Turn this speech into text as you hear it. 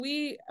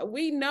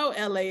we know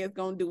LA is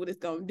gonna do what it's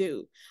gonna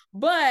do,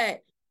 but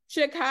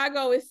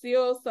Chicago is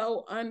still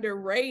so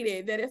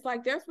underrated that it's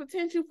like there's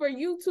potential for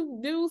you to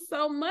do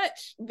so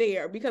much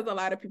there because a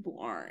lot of people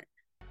aren't.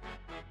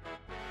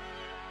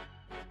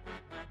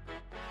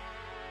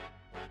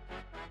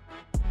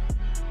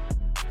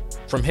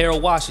 From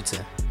Harold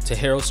Washington to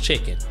Harold's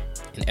Chicken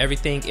and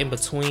everything in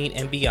between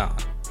and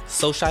beyond,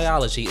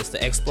 sociology is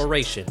the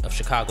exploration of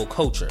Chicago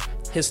culture,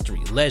 history,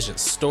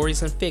 legends,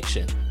 stories, and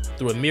fiction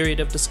through a myriad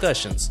of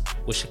discussions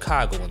with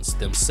Chicagoans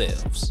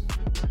themselves.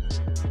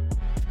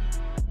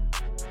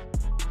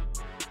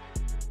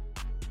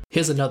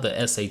 Here's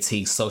another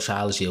SAT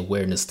sociology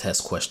awareness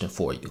test question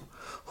for you.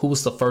 Who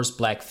was the first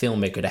black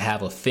filmmaker to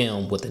have a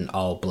film with an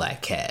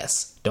all-black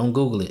cast? Don't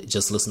Google it,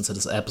 just listen to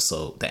this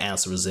episode. The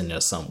answer is in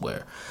there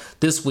somewhere.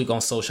 This week on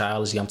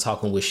Sociology, I'm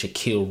talking with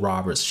Shaquille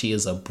Roberts. She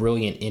is a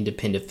brilliant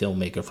independent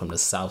filmmaker from the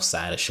south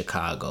side of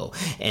Chicago.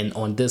 And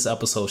on this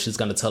episode, she's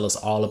going to tell us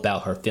all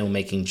about her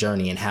filmmaking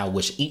journey and how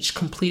with each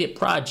completed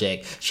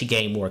project, she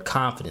gained more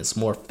confidence,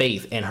 more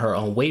faith, and her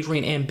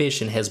unwavering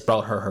ambition has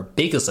brought her her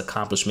biggest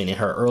accomplishment in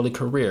her early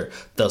career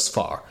thus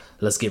far.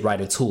 Let's get right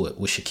into it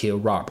with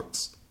Shaquille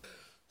Roberts.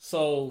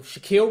 So,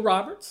 Shaquille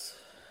Roberts,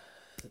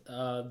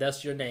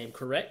 that's your name,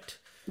 correct?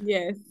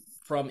 Yes.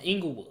 From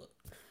Inglewood.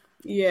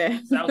 Yeah.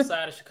 South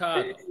side of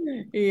Chicago.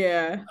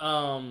 Yeah.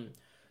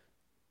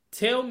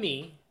 Tell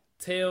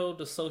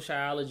the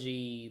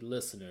sociology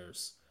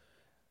listeners,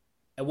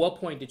 at what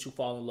point did you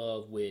fall in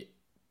love with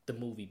the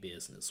movie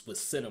business, with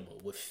cinema,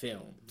 with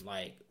film?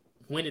 Like,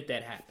 when did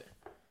that happen?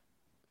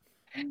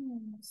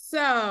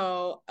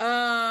 So,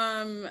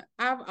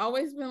 I've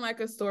always been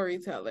like a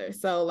storyteller.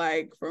 So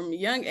like from a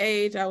young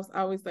age, I was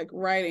always like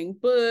writing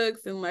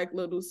books and like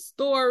little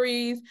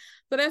stories.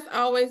 So that's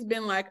always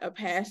been like a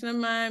passion of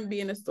mine,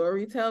 being a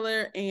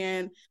storyteller.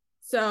 And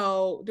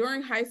so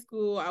during high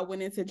school, I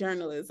went into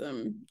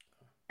journalism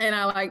and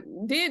I like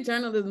did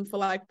journalism for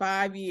like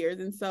 5 years.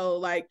 And so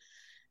like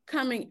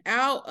coming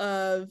out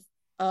of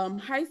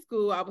high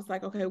school, I was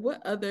like, okay,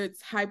 what other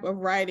type of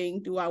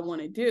writing do I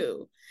want to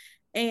do?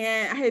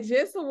 And I had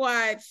just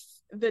watched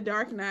The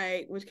Dark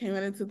Knight, which came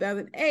out in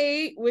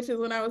 2008, which is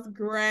when I was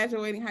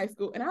graduating high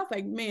school. And I was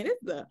like, man, this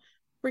is a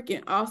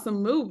freaking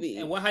awesome movie.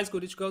 And what high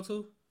school did you go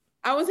to?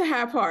 I was at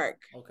Hyde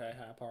Park. Okay,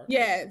 Hyde Park.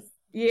 Yes.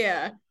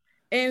 Yeah.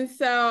 And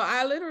so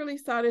I literally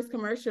saw this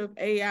commercial of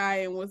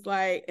AI and was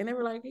like, and they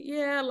were like,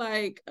 yeah,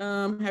 like,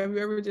 have you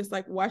ever just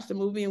like watched a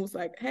movie and was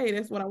like, hey,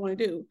 that's what I want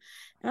to do.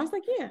 And I was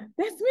like, yeah,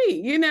 that's me,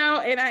 you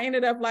know? And I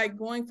ended up like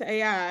going to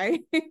AI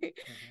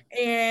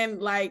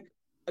and like,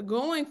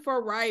 going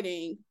for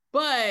writing,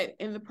 but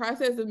in the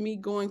process of me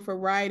going for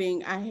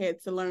writing, I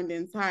had to learn the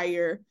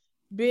entire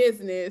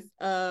business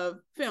of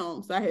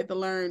film. So I had to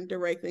learn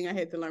directing, I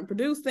had to learn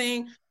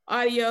producing,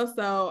 audio.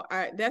 So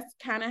that's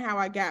kind of how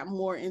I got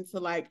more into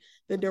like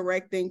the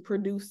directing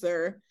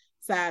producer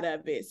side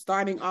of it,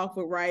 starting off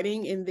with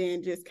writing and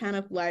then just kind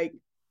of like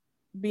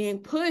being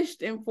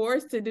pushed and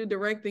forced to do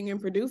directing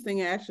and producing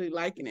and actually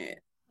liking it.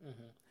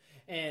 Mm-hmm.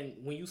 And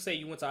when you say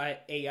you went to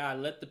AI,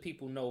 let the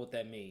people know what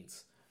that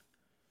means.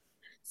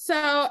 So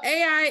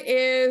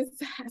I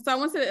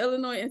went to the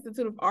Illinois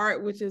Institute of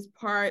Art, which is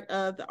part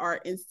of the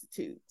Art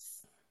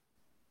Institutes.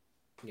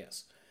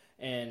 Yes.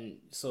 And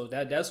so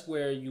that's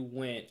where you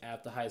went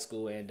after high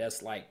school, and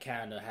that's like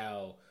kind of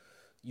how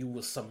you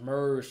were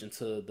submerged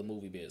into the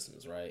movie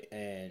business, right?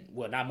 And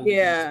well, not movie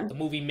business, the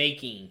movie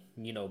making,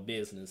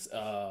 business.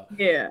 What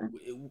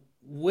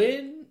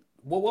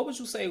would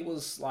you say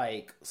was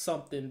like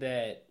something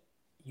that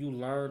you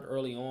learned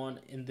early on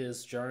in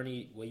this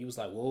journey where you was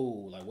like,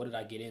 whoa, like what did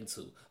I get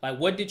into? Like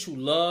what did you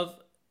love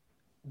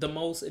the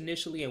most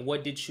initially, and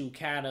what did you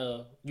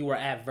were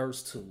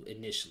adverse to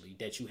initially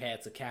that you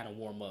had to kind of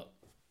warm up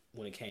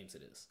when it came to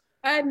this?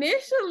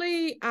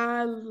 Initially,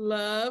 I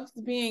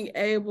loved being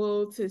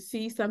able to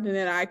see something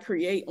that I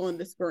create on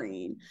the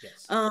screen.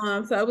 Yes.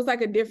 So it was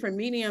like a different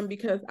medium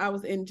because I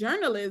was in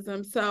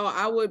journalism. So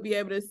I would be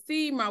able to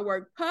see my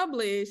work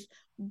published,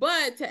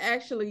 but to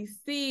actually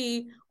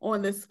see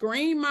on the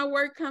screen my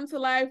work come to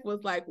life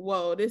was like,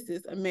 whoa, this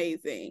is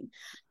amazing.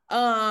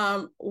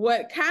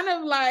 What kind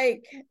of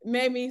like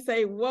made me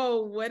say,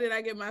 whoa, what did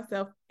I get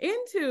myself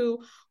into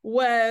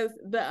was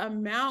the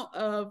amount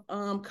of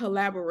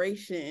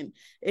collaboration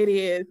it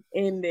is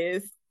in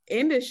this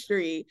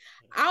industry.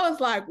 I was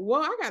like,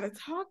 whoa, I gotta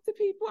talk to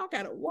people, I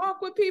gotta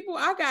walk with people,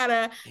 I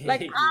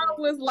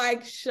was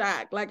like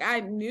shocked. Like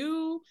I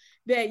knew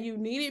that you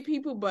needed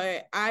people,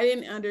 but I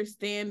didn't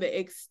understand the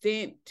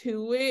extent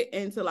to it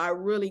until I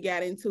really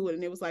got into it.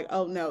 And it was like,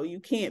 oh no, you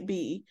can't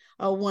be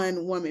a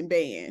one woman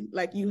band.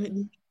 Like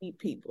you need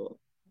people.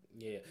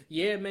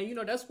 Yeah, man.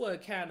 That's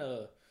what kind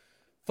of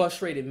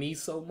frustrated me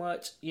so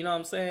much. You know what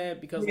I'm saying?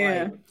 Because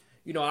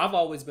I've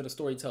always been a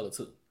storyteller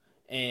too.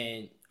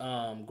 And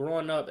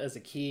growing up as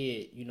a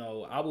kid,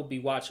 I would be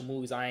watching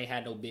movies I ain't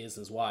had no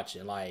business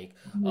watching. Like,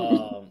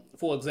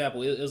 for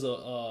example, it was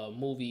a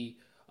movie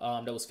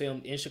that was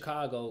filmed in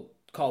Chicago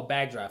called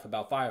Backdraft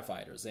about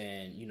firefighters.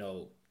 And,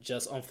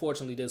 just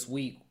unfortunately this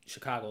week,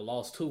 Chicago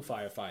lost two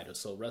firefighters.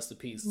 So rest in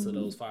peace to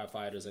those Mhm.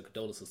 firefighters and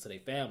condolences to their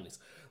families.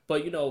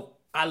 But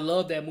I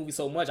love that movie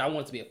so much. I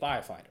wanted to be a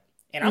firefighter,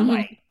 and I'm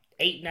like Mhm.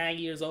 8, 9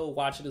 years old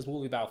watching this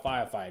movie about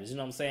firefighters. You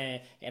know what I'm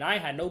saying? And I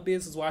ain't had no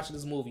business watching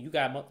this movie. You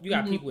got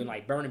people in Mhm.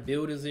 like burning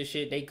buildings and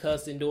shit. They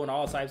cussing, doing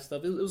all types of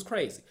stuff. It was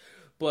crazy.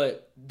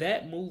 But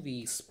that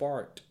movie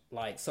sparked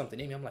like something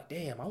in me. I'm like,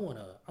 damn, I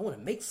wanna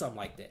make something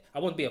like that. I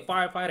want to be a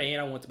firefighter and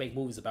I want to make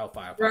movies about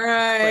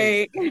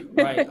firefighters. It's crazy,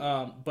 Right.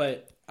 right?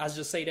 But I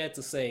just say that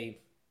to say,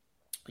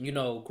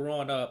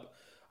 growing up,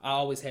 I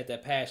always had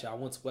that passion. I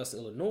went to West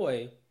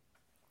Illinois.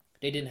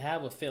 They didn't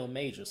have a film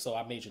major, so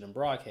I majored in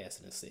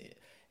broadcasting instead,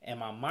 and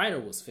my minor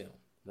was film,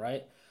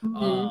 right?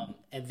 Mhm.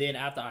 And then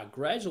after I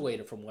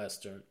graduated from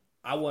Western,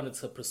 I wanted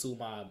to pursue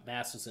my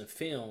master's in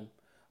film,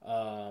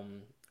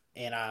 um,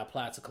 and I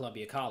applied to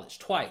Columbia College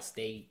twice.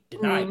 They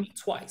denied Mhm. me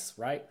twice,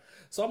 right?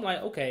 So I'm like,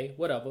 okay,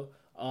 whatever.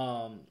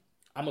 I'm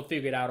gonna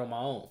figure it out on my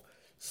own.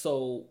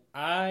 So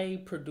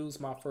I produced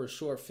my first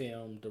short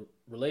film, The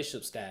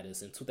Relationship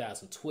Status, in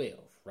 2012,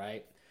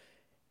 right?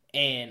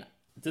 And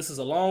this is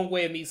a long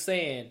way of me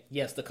saying,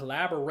 yes, the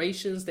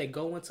collaborations that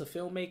go into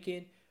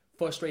filmmaking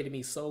frustrated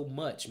me so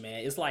much,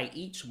 man. It's like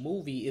each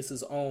movie is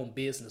its own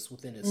business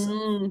within itself.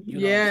 You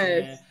know what I'm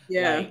saying? Yes.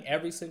 Yeah. Like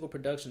every single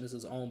production is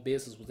its own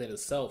business within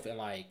itself. And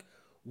like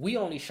we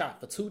only shot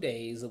for 2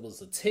 days. It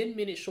was a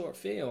 10-minute short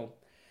film.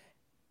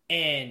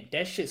 And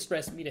that shit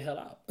stressed me the hell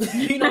out.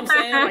 You know what I'm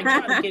saying? Like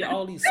trying to get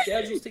all these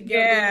schedules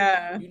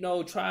together,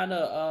 Yeah. trying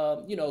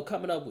to,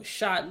 coming up with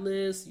shot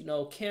lists,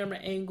 camera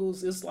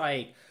angles. It's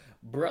like,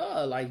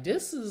 bruh, like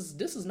this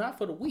is not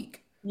for the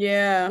weak.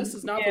 Yeah. This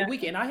is not for the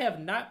weak. And I have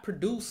not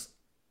produced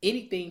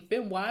anything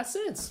film wise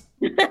since.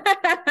 And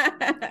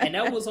that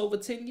Yeah. was over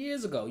 10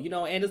 years ago,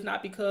 and it's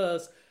not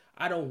because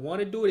I don't want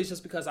to do it. It's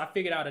just because I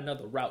figured out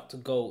another route to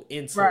go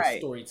into Right.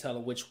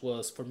 storytelling, which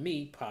was for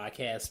me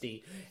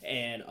podcasting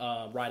and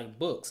writing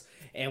books.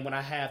 And when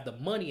I have the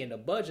money and the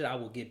budget, I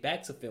will get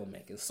back to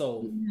filmmaking.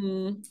 So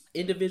Mhm.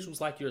 individuals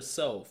like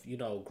yourself,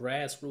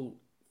 grassroots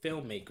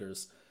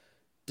filmmakers,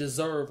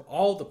 deserve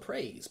all the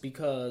praise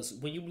because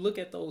when you look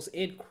at those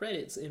end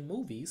credits in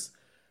movies,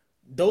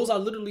 those are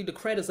literally the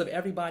credits of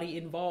everybody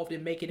involved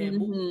in making that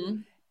movie,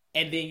 Mhm.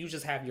 and then you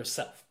just have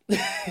yourself.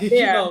 you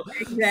Yeah, know so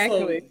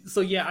exactly.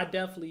 so yeah, I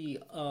definitely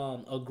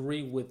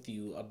agree with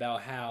you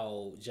about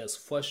how just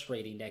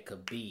frustrating that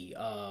could be.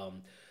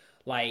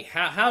 Like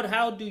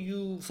how do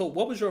you, so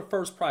what was your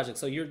first project?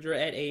 So you're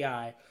at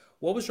AI.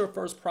 What was your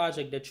first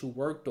project that you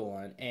worked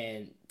on,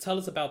 and tell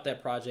us about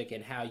that project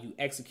and how you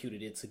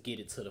executed it to get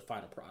it to the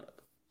final product.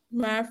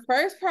 My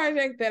first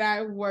project that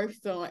I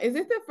worked on, is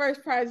it the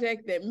first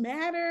project that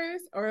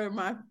matters or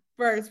my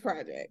first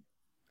project?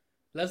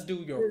 Let's do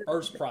your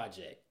first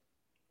project.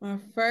 My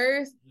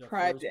first Your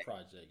first project.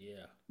 project,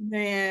 yeah.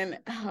 Man,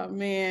 oh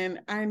man,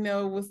 I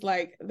know it was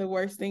like the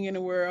worst thing in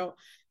the world.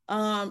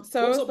 What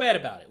So it was was so bad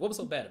about it? What was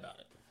so bad about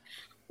it?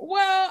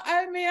 well,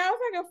 I mean, I was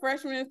like a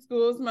freshman in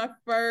school. It was my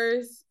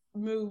first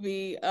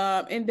movie.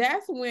 And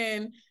that's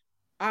when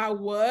I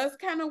was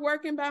kind of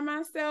working by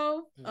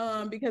myself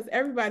Mm-hmm. because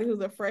everybody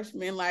who's a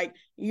freshman, like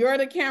you're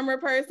the camera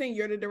person,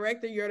 you're the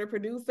director, you're the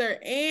producer,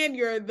 and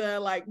you're the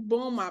like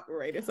boom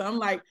operator. So I'm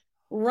like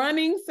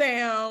running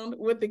sound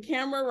with the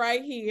camera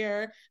right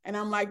here, and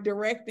I'm like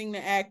directing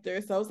the actor.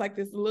 So it's like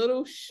this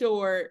little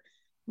short.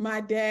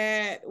 My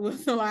dad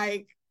was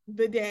like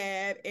the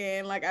dad,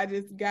 and like I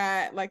just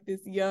got like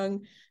this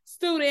young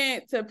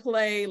student to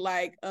play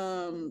like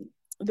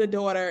the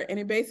daughter, and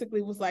it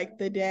basically was like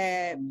the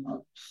dad.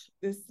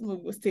 This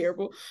movie was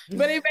terrible,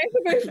 but it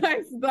basically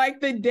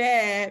like the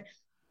dad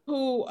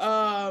who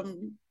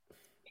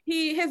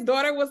his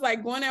daughter was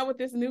like going out with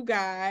this new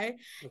guy,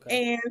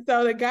 Okay. and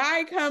so the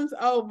guy comes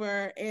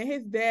over and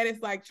his dad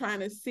is like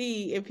trying to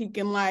see if he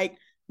can like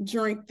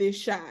drink this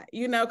shot,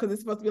 because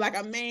it's supposed to be like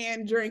a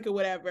man drink or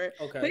whatever.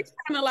 So Okay. he's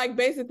trying to like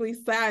basically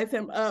size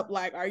him up,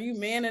 like, are you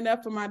man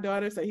enough for my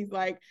daughter? So he's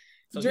like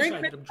So he's drinking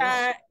trying to get him the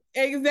drunk. shot.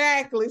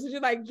 Exactly. So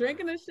she's like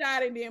drinking a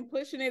shot and then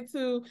pushing it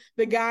to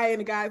the guy, and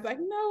the guy's like,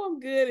 no,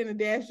 I'm good. And the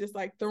dad's just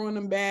like throwing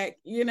him back.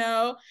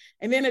 And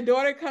then the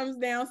daughter comes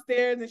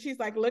downstairs and she's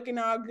like looking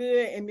all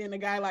good. And then the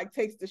guy like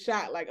takes the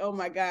shot, like, oh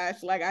my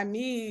gosh, like I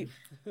need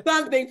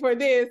something for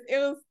this. It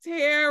was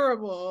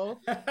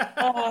terrible.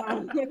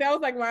 That was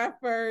like my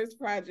first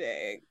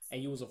project.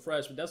 And you was a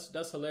freshman.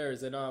 That's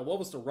hilarious. And what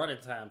was the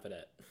running time for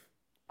that?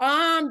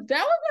 That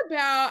was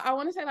about, I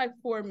want to say like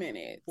 4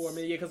 minutes,4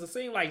 minutes. yeah, because it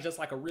seemed like just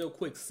like a real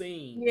quick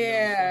scene. You know what I'm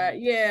Yeah,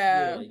 saying?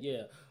 Yeah, yeah.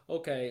 yeah.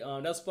 Okay.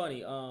 That's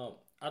funny.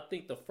 I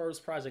think the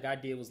first project I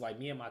did was like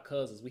me and my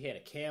cousins. We had a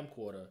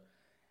camcorder,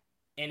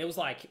 and it was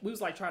like we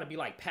was like trying to be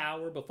like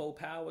Power before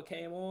Power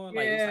came on.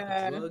 Like it was like a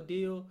Yeah. drug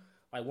deal.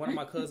 Like one of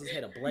my cousins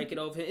had a blanket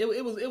over him.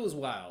 It was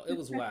wild. It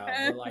was wild.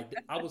 But like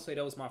I would say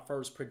that was my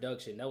first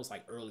production. That was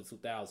like early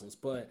 2000s.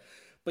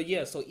 But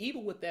yeah. So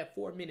even with that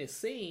 4 minute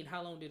scene,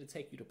 how long did it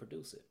take you to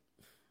produce it?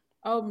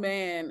 Oh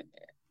man.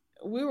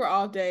 we were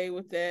all day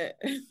with that.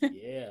 Yeah, We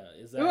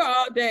were exactly.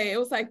 all day. It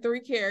was like 3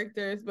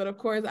 characters, but of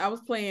course I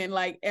was playing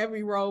like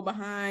every role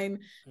behind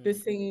the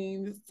Mm.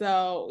 scenes.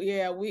 So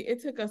yeah, we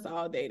it took us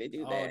all day to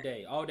do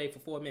that. All day for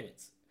 4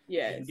 minutes, and you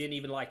Yes. didn't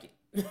even like it.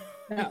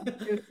 No,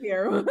 it was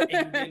terrible. And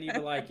you didn't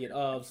even like it.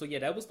 So yeah,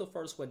 that was the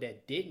first one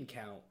that didn't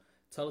count.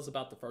 Tell us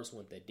about the first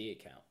one that did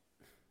count.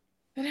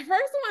 The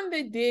first one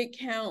that did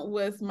count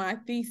was my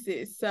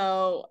thesis.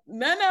 So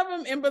none of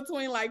them in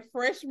between like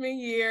freshman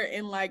year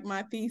and like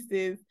my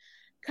thesis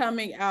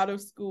coming out of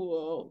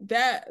school.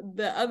 That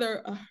the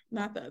other,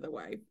 not the other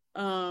wife,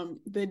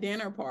 the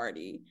dinner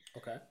party.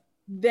 Okay.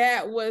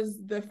 That was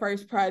the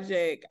first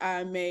project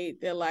I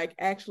made that like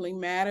actually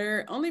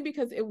mattered, only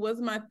because it was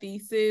my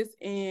thesis,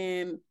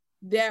 and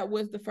that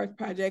was the first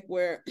project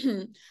where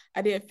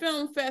I did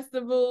film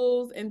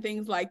festivals and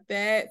things like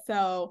that.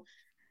 So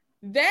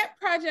that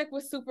project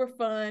was super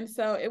fun.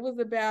 So it was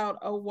about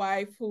a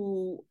wife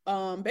who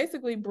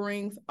basically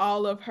brings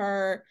all of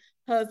her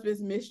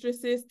husband's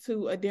mistresses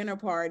to a dinner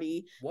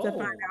party to find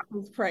Whoa. out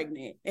who's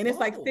pregnant. And it's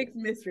like Whoa. 6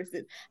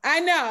 mistresses. I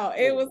know,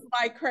 it was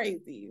like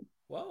crazy.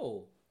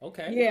 Whoa.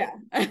 Okay. Yeah.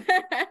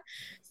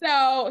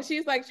 So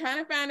she's like trying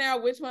to find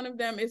out which one of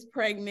them is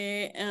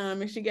pregnant.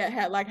 And she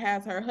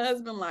has her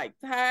husband like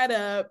tied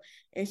up,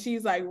 and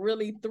she's like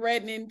really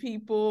threatening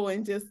people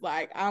and just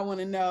like, I want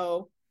to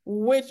know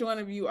which one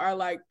of you are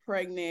like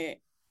pregnant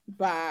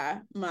by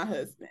my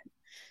husband.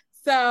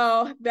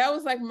 So that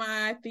was like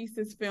my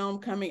thesis film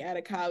coming out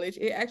of college.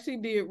 It actually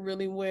did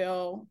really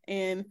well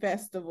in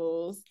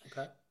festivals,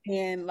 Okay.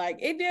 and like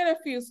it did a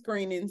few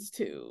screenings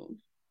too.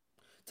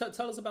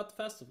 Tell us about the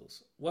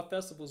festivals. What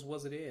festivals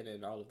was it in,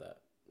 and all of that?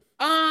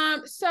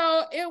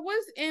 So it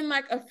was in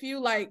like a few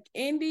like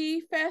indie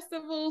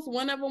festivals.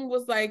 One of them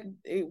was like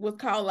it was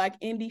called like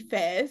Indie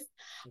Fest.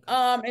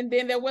 Okay. And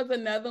then there was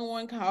another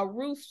one called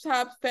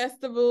Rooftop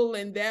Festival,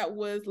 and that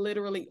was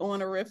literally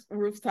on a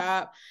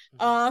rooftop.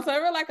 Mm-hmm. So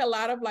there were like a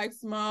lot of like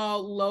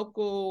small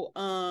local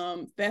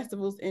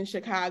festivals in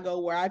Chicago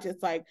where I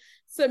just like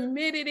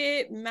submitted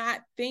it,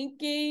 not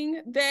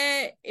thinking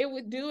that it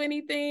would do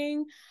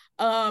anything.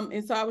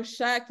 And so I was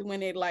shocked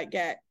when it like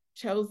got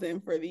chosen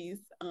for these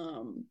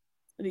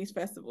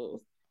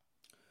festivals.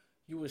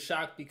 You were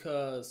shocked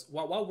because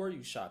why were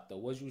you shocked though?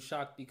 Was you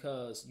shocked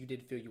because you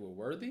didn't feel you were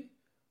worthy,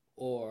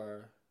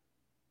 or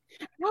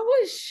I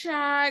was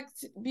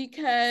shocked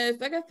because,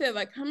 like I said,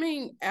 like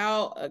coming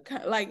out,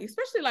 like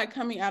especially like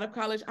coming out of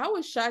college, I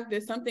was shocked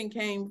that something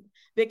came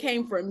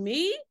from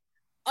me.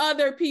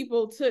 Other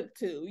people took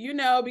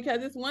to,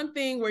 because it's one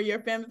thing where your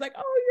family's like,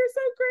 "Oh, you're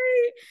so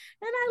great,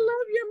 and I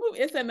love your movie."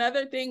 It's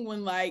another thing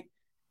when like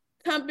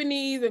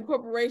companies and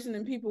corporations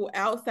and people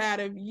outside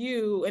of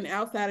you and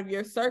outside of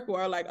your circle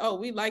are like, oh,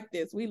 we like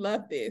this, we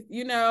love this.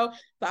 So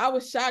I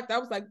was shocked. I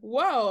was like,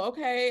 whoa,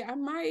 okay, I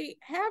might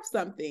have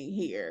something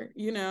here.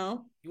 you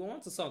went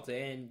on to something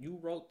and you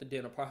wrote the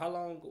dinner part? How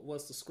long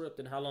was the script,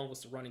 and how long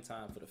was the running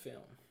time for the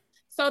film?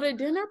 So the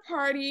dinner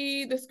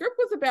party, the script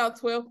was about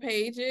 12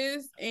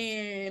 pages,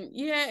 and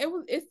yeah,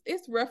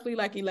 it's roughly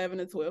like 11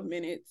 to 12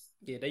 minutes.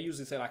 Yeah, they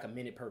usually say like a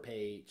minute per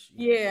page.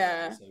 They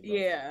Yeah, say roughly.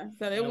 yeah.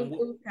 So it And was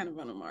it was kind of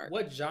on the mark.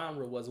 what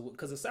genre was it?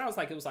 Because it sounds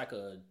like it was like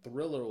a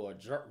thriller or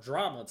a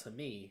drama to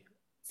me.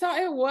 So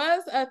it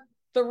was a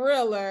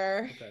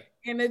thriller Okay.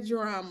 and a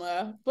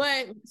drama.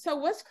 Okay. But so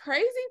what's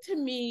crazy to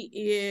me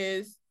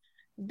is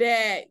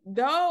that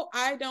though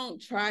I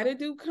don't try to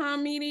do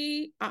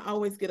comedy, I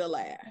always get a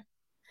laugh.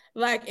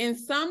 Like in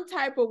some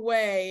type of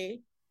way,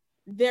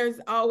 there's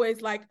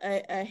always like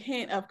a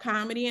hint of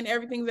comedy in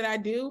everything that I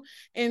do.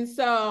 And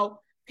so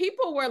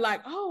people were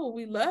like, oh,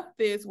 we love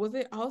this. Was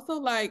it also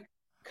like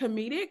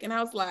comedic? And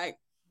I was like,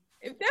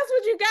 if that's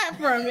what you got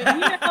from it,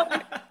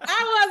 like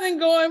I wasn't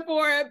going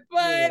for it,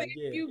 but Yeah, if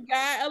yeah, you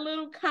got a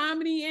little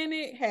comedy in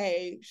it,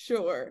 hey,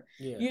 sure.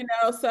 yeah.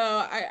 So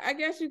I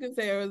guess you could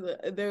say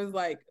there was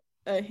like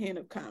a hint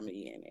of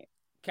comedy in it.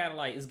 Kind of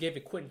like it's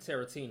giving Quentin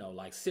Tarantino,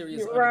 like serious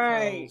You're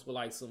right. undertones with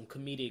like some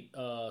comedic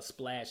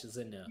splashes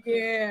in there.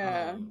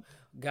 Yeah. Um,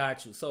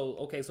 got you. So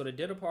okay, so the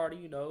dinner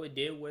party, it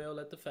did well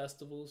at the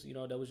festivals.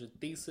 That was your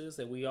thesis,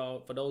 and we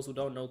all, for those who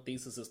don't know,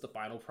 thesis is the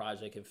final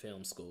project in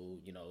film school.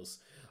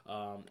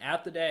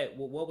 After that,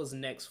 what was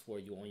next for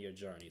you on your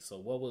journey? So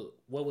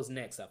what was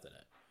next after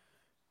that?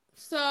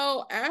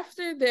 So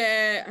after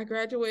that, I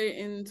graduated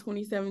in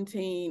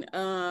 2017.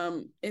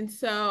 And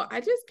so I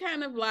just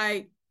kind of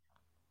like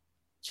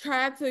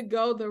tried to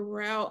go the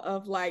route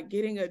of like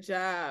getting a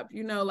job,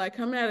 like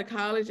coming out of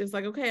college, it's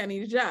like, okay, I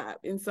need a job.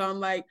 And so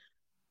I'm like,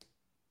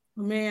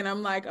 man,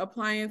 I'm like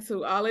applying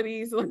to all of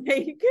these like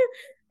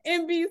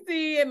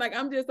NBC, and like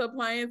I'm just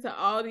applying to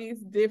all these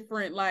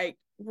different like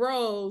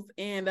roles.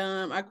 And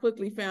I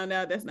quickly found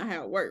out that's not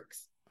how it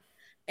works.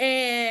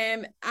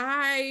 And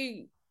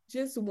I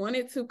just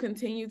wanted to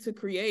continue to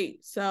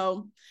create.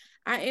 So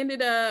I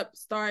ended up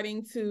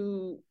starting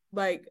to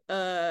like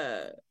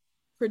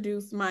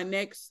produce my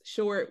next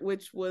short,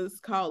 which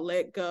was called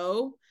Let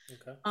Go.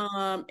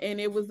 Okay.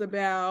 And it was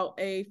about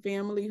a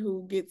family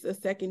who gets a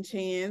second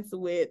chance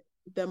with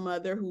the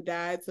mother who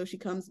died, so she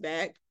comes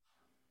back.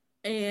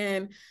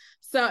 And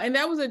so, and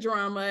that was a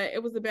drama.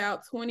 It was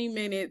about 20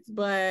 minutes,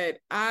 but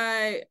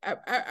I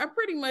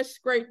pretty much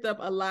scraped up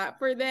a lot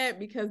for that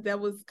because that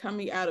was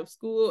coming out of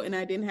school and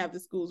I didn't have the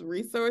school's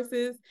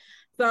resources.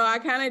 So I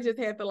kind of just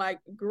had to like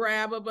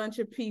grab a bunch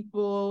of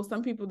people,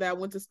 some people that I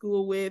went to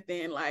school with,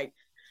 and like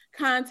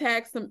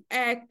contact some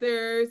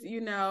actors,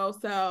 you know.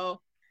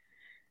 So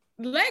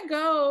let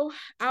go,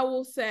 I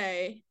will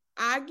say,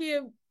 I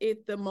give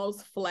it the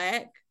most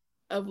flack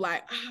of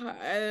like,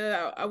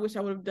 I wish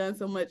I would have done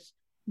so much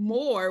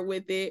more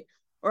with it,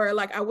 or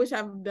like, I wish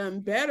I've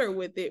done better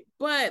with it.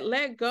 But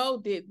Let Go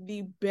did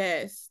the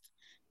best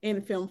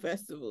in film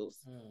festivals,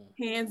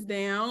 hands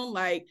down.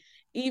 Like,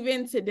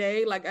 even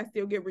today, like, I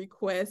still get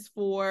requests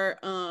for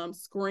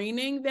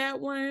screening that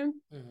one.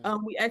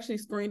 We actually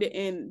screened it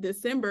in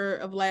December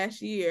of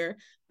last year,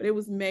 but it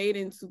was made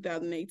in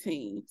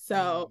 2018.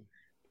 So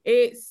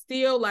it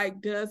still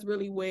like does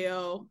really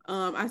well.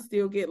 I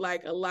still get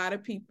like a lot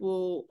of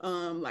people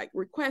like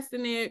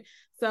requesting it,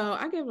 so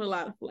I give it a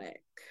lot of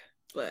flack.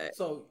 But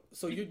so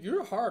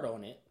you're hard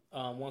on it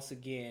once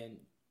again,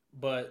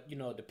 but you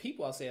know the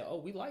people are saying, oh,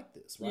 we like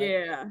this, right?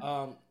 yeah,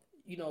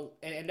 You know,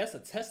 and that's a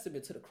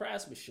testament to the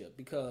craftsmanship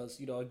because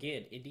you know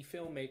again, indie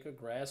filmmaker,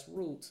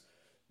 grassroots.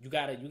 You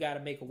gotta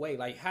make a way.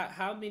 Like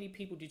how many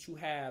people did you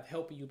have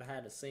helping you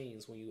behind the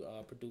scenes when you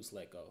produced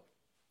Let Go?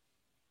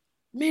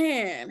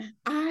 man,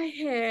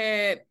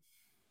 I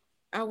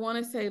want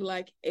to say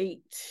like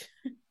eight.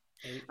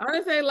 Eight. I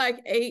want to say like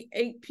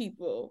eight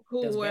people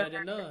That's who were. better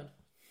than none.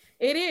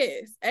 It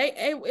is.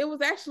 It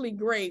was actually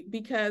great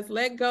because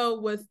Let Go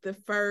was the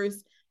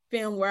first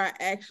film where I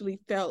actually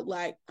felt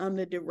like I'm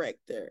the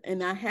director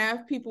and I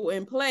have people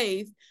in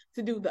place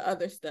to do the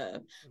other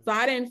stuff. So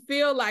I didn't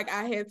feel like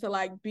I had to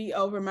like be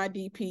over my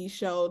DP's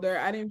shoulder.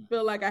 I didn't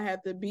feel like I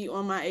had to be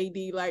on my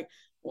AD. Like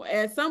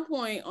at some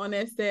point on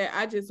that set,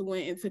 I just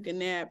went and took a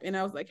nap and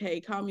I was like,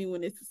 hey, call me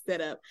when it's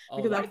set up Oh,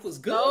 because I life was was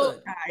so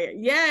good. tired.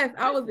 Yes,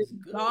 I Life was was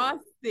good.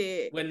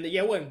 exhausted. When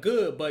yeah, it wasn't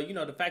good, but you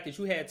know the fact that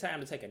you had time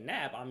to take a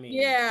nap. I mean,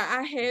 Yeah,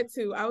 I had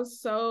to. I was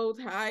so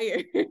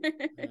tired.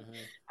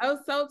 mhm. I was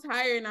so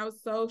tired and I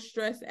was so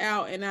stressed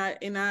out and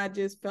I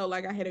just felt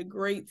like I had a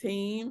great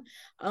team.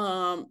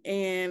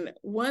 And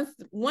once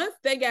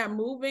they got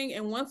moving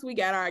and once we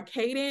got our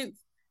cadence,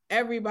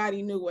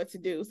 everybody knew what to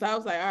do. So I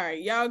was like, all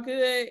right, y'all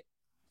good?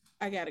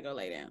 I gotta go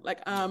lay down. Like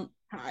Yeah, I'm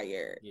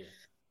tired. yeah,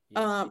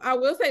 yeah. I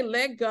will say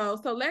Let Go.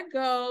 So Let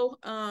Go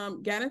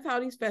got into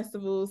all these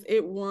festivals.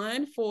 It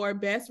won for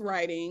best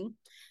writing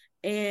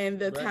and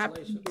the Top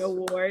Media Congratulations.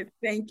 Award.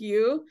 Thank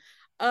you.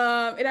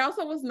 It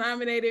also was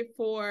nominated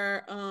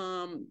for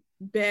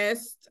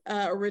Best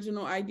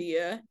Original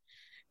Idea,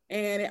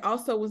 and it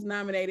also was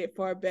nominated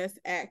for Best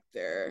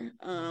Actor,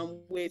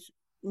 which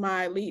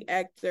my lead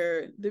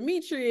actor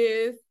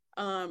Demetrius,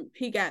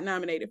 he got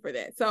nominated for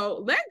that.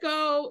 So Let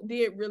Go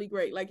did really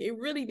great. Like it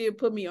really did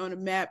put me on the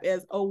map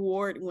as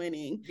award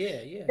winning.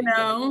 Yeah, yeah, You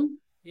yeah, know?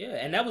 yeah.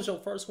 And that was your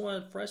first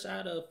one fresh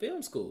out of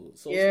film school.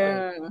 So it's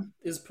like Yeah.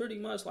 it's pretty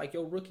much like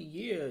your rookie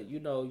year. You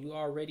know, you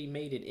already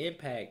made an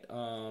impact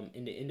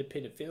in the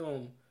independent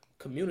film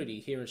community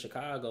here in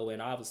Chicago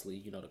and obviously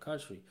you know the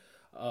country.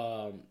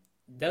 Um,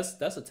 that's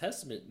a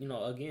testament, you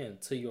know, again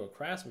to your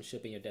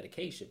craftsmanship and your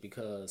dedication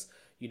because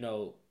you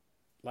know,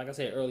 like I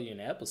said earlier in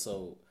the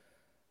episode,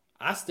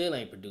 I still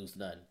ain't produced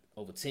nothing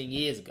over 10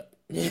 years ago.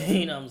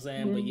 You know what I'm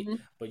saying? Mm-hmm.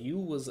 But you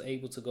was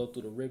able to go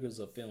through the rigors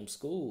of film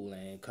school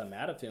and come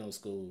out of film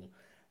school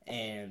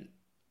and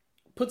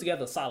put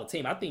together a solid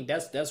team. I think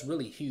that's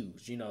really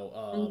huge. You know,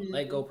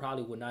 Let Mm-hmm. Go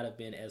probably would not have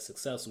been as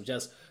successful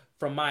just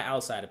from my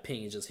outside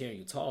opinion, just hearing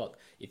you talk.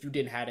 If you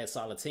didn't have that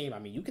solid team, I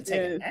mean, you could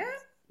take a Yes. nap.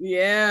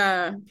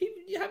 Yeah.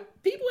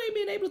 People ain't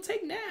being able to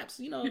take naps.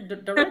 You know, the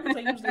directors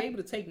ain't usually able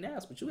to take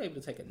naps, but you able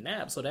to take a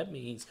nap. So that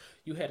means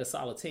you had a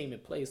solid team in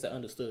place that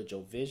understood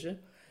your vision,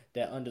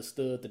 that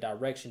understood the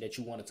direction that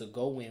you wanted to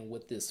go in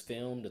with this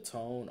film, the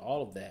tone,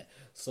 all of that.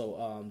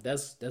 So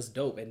that's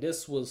dope. And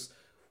this was,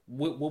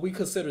 would we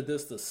consider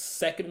this the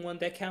second one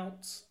that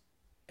counts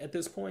at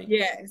this point?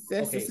 Yes,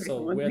 that's the Okay, second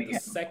so one. we're at the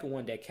second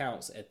one that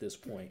counts at this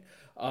point.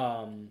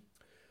 Um,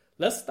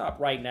 let's stop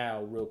right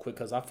now, real quick,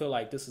 because I feel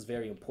like this is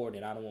very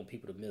important. I don't want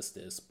people to miss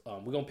this.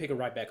 We're gonna pick it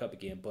right back up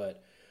again,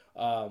 but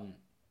um,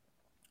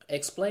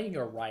 explain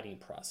your writing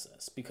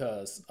process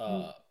because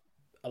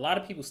a lot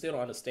of people still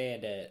don't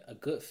understand that a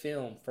good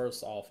film,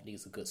 first off,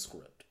 needs a good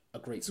script, a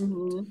great script.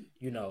 Mm-hmm.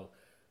 You know,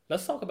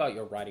 let's talk about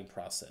your writing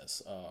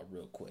process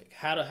real quick.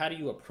 How do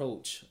you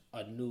approach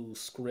a new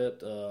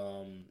script,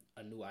 a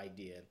new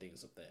idea, and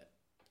things of that?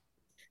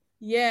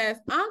 Yes,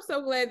 I'm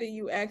so glad that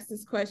you asked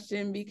this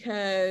question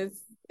because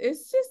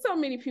it's just so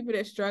many people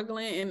that are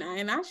struggling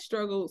and I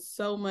struggled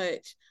so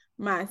much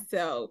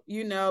myself,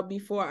 you know,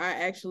 before I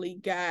actually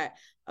got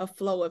a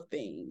flow of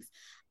things.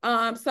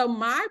 So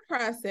my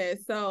process,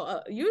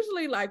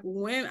 usually like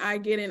when I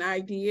get an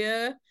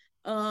idea,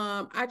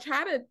 I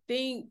try to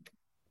think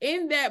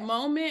in that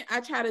moment,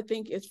 I try to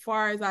think as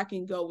far as I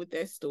can go with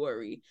that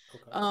story.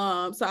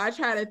 Okay. So I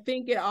try to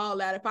think it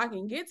all out. If I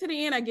can get to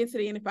the end, I get to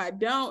the end. If I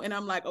don't, and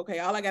I'm like, okay,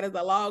 all I got is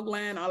a log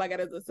line, all I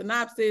got is a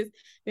synopsis,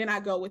 then I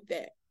go with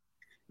that.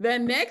 The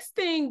next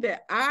thing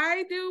that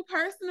I do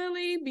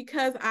personally,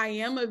 because I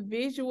am a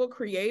visual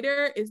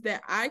creator, is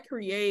that I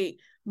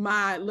create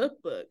my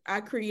lookbook. I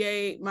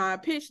create my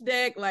pitch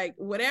deck, like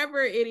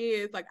whatever it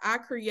is, like I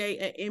create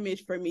an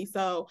image for me.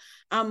 So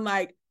I'm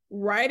like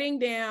writing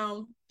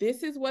down,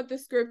 this is what the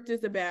script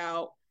is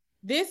about.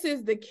 This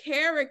is the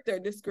character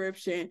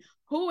description.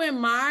 Who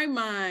in my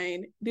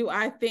mind do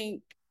I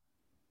think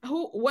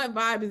what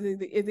vibe is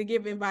it? Is it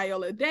giving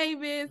Viola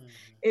Davis?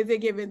 Is it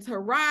giving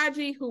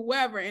Taraji?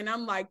 Whoever. And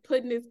I'm like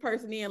putting this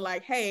person in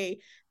like, hey,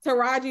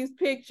 Taraji's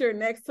picture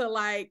next to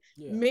like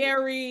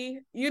Mary,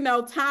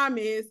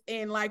 Thomas,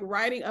 and like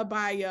writing a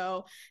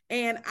bio.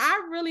 And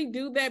I really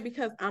do that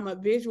because I'm a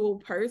visual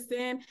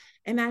person.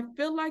 And I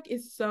feel like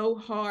it's so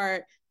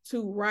hard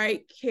to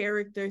write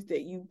characters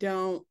that you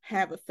don't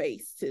have a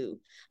face to.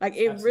 Like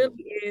it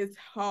Absolutely. Really is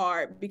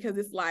hard because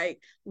it's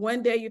like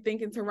one day you're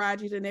thinking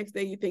Taraji, the next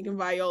day you're thinking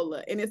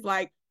Viola. And it's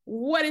like,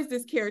 what is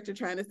this character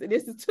trying to say?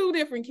 This is two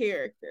different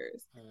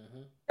characters.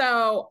 Mm-hmm.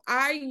 So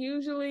I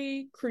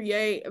usually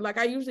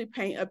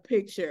paint a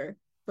picture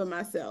for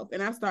myself.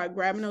 And I start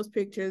grabbing those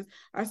pictures.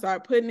 I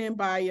start putting in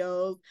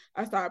bios.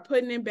 I start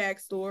putting in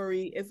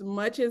backstory as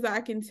much as I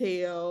can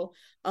tell,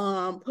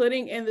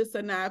 putting in the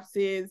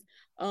synopsis.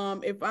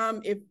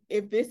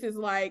 If this is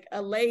like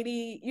a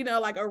lady,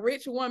 like a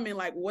rich woman,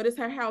 like what does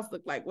her house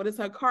look like? What does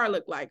her car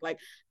look like? Like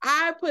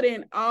I put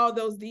in all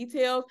those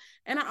details.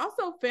 And I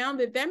also found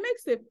that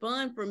makes it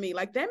fun for me.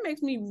 Like that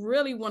makes me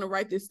really want to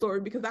write this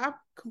story because I've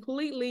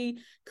completely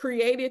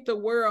created the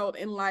world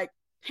and like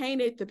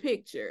painted the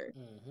picture.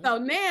 Mm-hmm. So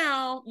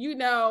now,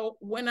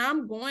 when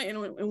I'm going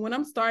and when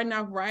I'm starting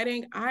off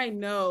writing, I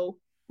know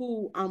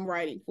who I'm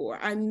writing for.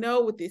 I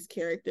know what this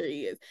character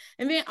is.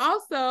 And then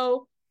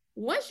also,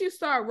 once you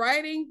start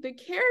writing, the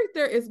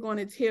character is going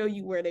to tell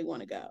you where they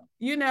want to go,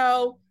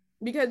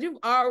 because you've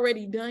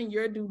already done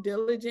your due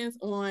diligence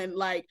on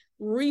like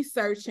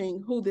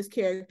researching who this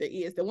character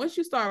is. And once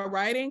you start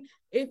writing,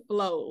 it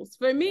flows.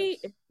 For me,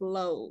 it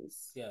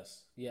flows.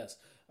 Yes.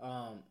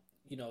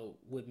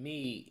 With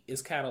me,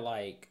 it's kind of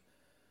like,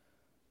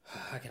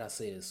 how can I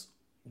say this?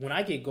 When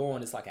I get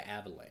going, it's like an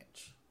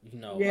avalanche,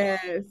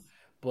 Yes.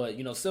 But,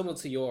 similar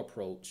to your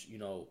approach,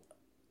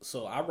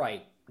 so I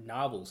write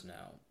novels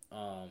now.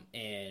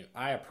 And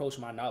I approach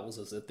my novels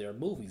as if they're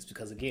movies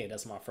because, again,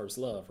 that's my first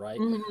love, right?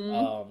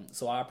 Mm-hmm.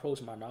 So I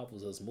approach my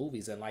novels as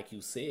movies. And like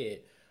you said,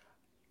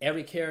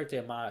 every character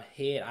in my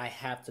head, I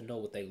have to know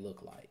what they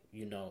look like.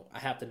 I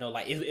have to know,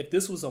 like, if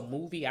this was a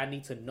movie, I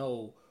need to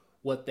know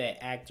what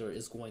that actor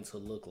is going to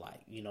look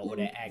like, or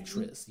that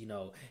actress,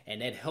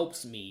 and that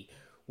helps me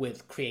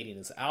with creating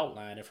this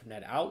outline. And from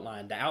that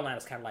outline, the outline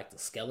is kind of like the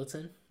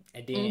skeleton.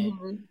 And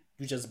then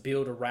you just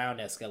build around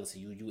that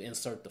skeleton. You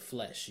insert the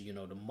flesh,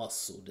 the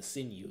muscle, the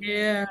sinew,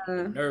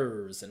 the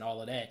nerves, and all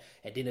of that,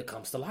 and then it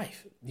comes to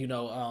life.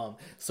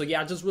 So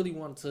I just really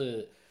want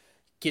to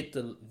get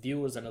the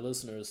viewers and the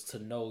listeners to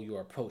know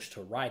your approach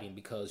to writing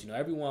because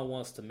everyone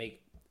wants to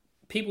make.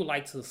 People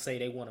like to say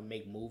they want to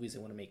make movies, they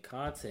want to make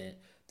content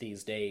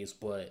these days,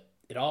 but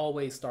it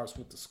always starts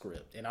with the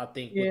script. And I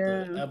think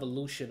with the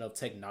evolution of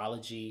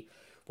technology,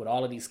 with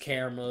all of these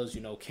cameras,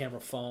 camera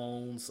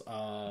phones,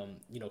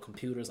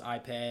 computers,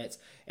 iPads,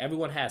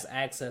 everyone has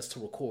access to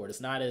record.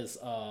 It's not as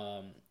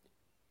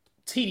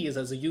tedious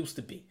as it used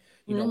to be,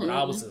 when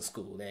I was in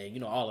school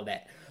and, all of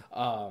that.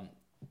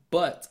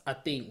 But I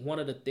think one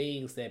of the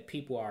things that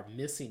people are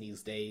missing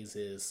these days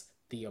is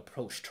the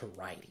approach to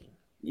writing.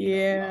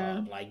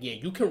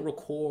 You can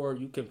record,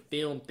 you can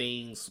film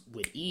things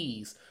with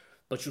ease,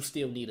 but you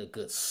still need a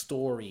good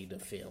story to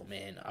film.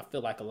 And I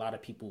feel like a lot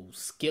of people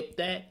skip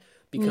that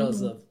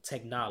because of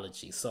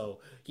technology.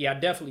 So I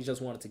definitely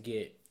just wanted to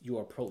get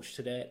your approach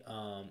to that.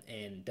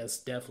 And that's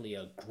definitely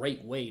a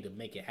great way to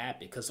make it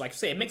happen. Because like I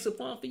said, it makes it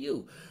fun for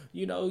you.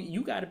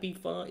 You got to be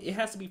fun. It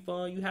has to be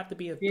fun. You have to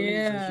be enthused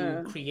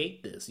as you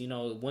create this.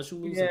 Once you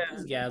lose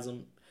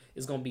enthusiasm,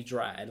 it's going to be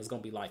dry and it's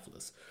going to be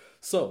lifeless.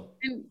 So...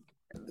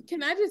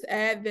 Can I just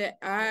add that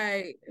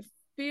I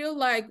feel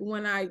like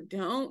when I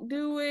don't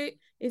do it,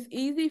 it's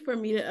easy for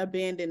me to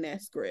abandon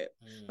that script.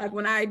 Like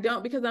when I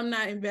don't, because I'm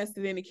not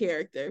invested in the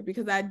character,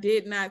 because I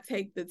did not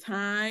take the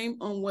time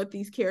on what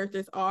these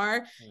characters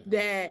are,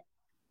 that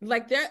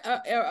like there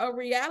a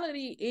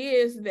reality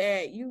is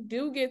that you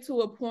do get to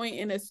a point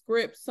in a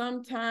script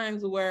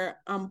sometimes where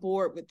I'm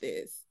bored with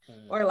this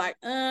or like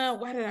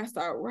why did I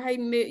start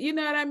writing it, you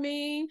know what I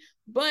mean?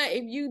 But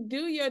if you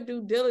do your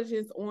due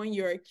diligence on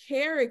your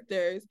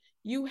characters,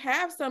 you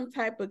have some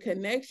type of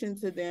connection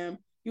to them,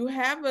 you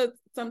have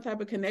some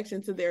type of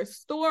connection to their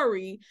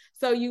story,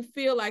 so you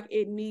feel like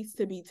it needs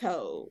to be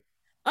told.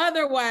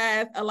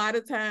 Otherwise, a lot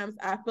of times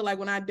I feel like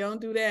when I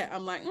don't do that,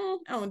 I'm like, I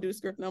don't want to do the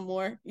script no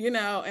more, and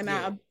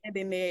I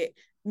abandon it,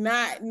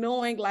 not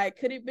knowing like,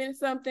 could it been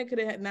something? Could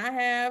it not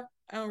have?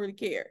 I don't really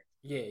care.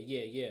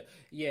 Yeah.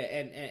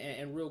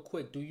 And real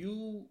quick, do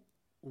you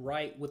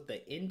write with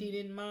the ending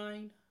in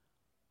mind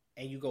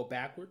and you go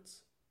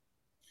backwards?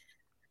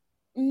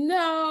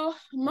 No, Okay.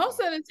 most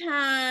of the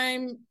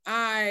time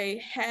I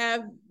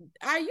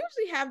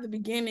usually have the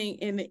beginning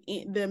and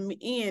the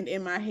end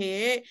in my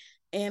head,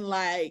 and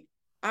like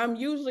I'm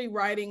usually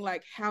writing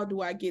like how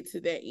do I get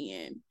to that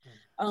end.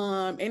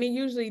 And it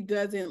usually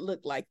doesn't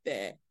look like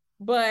that.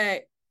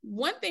 But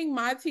one thing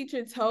my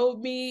teacher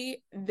told me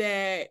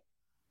that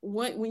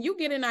when you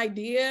get an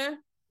idea,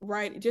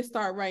 write just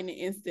start writing it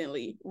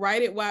instantly.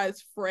 Write it while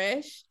it's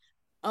fresh,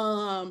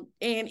 and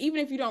even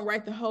if you don't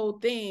write the whole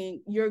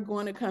thing, you're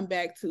going to come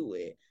back to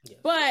it. Yes.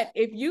 But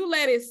if you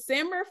let it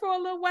simmer for a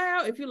little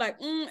while, if you're like,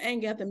 I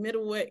ain't got the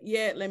middle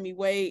yet, let me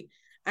wait.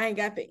 I ain't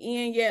got the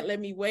end yet, let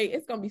me wait.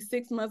 It's gonna be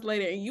 6 months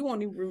later, and you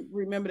won't even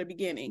remember the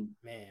beginning.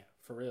 Man,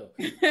 for real.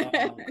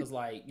 Cause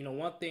like,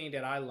 one thing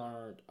that I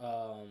learned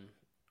on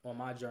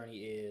my journey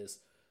is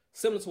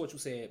similar to what you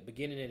said,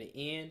 beginning and the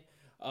end.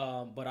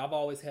 But I've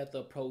always had the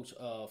approach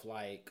of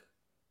like,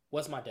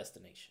 what's my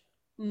destination?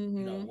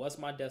 Mm-hmm. What's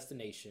my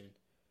destination?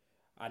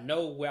 I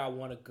know where I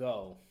want to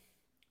go.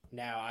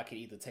 Now I could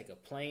either take a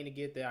plane to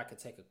get there, I could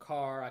take a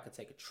car, I could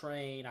take a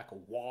train, I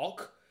could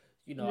walk,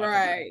 I could ride a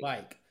Right.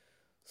 bike.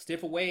 It's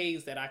different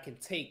ways that I can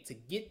take to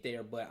get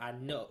there, but I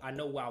know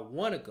where I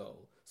want to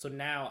go. So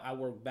now I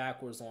work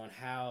backwards on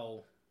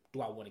how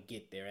do I want to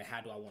get there and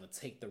how do I want to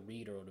take the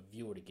reader or the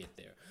viewer to get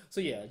there.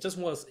 So yeah, just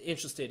was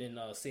interested in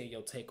seeing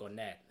your take on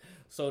that.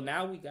 So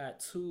now we got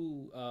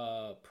two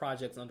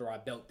projects under our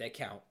belt that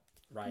count,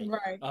 right?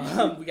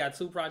 Right. We got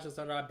two projects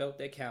under our belt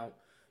that count.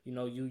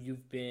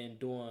 You've been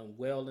doing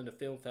well in the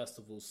film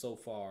festivals so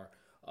far.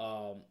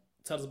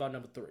 Tell us about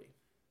number three.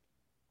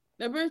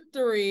 Number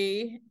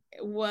three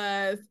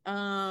was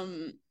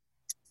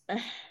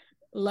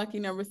lucky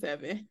number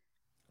seven.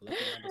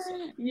 Lucky number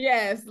seven.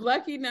 Yes,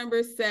 lucky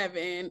number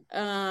seven.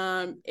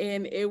 And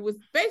it was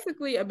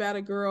basically about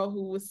a girl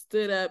who was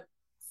stood up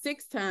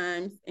 6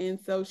 times, and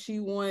so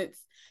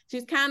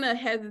she's kind of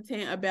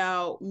hesitant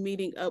about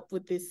meeting up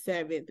with this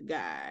seventh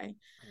guy.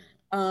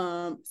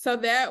 So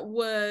that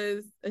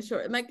was a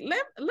short, like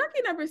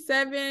lucky number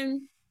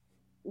seven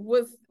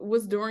was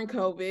during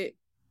COVID.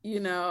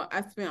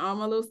 I spent all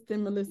my little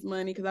stimulus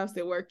money because I was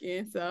still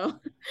working. So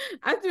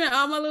I spent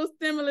all my little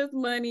stimulus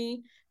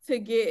money to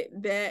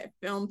get that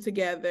film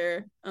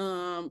together.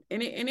 And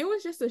it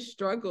was just a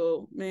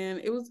struggle, man.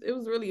 It was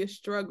really a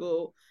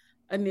struggle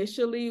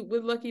initially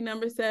with Lucky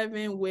Number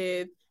Seven,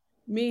 with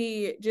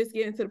me just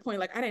getting to the point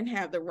like I didn't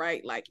have the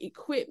right like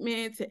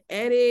equipment to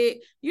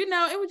edit.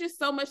 It was just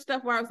so much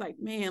stuff where I was like,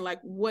 man, like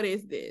what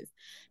is this?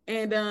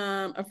 And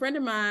a friend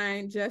of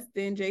mine,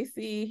 Justin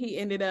JC, he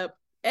ended up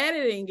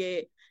editing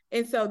it.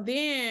 And so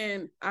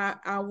then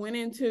I went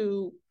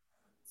into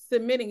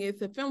submitting it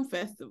to film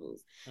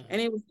festivals, and Mm-hmm.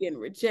 it was getting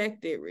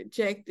rejected,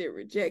 rejected,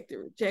 rejected,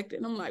 rejected.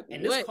 And I'm like,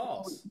 And this what?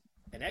 costs.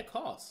 And that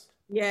costs.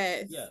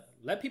 Yes. Yeah.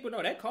 Let people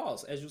know that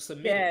costs as you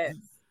submit it. Yes.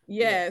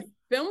 Yeah. Yes.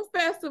 Film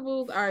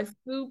festivals are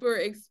super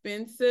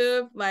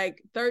expensive,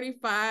 like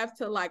 35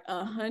 to like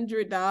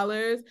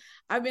 $100.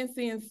 I've been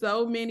seeing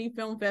so many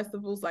film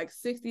festivals like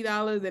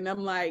 $60, and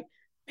I'm like,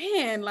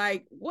 man,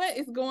 like what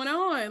is going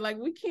on? Like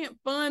we can't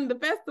fund the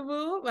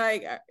festival.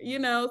 Like,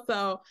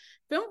 so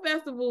film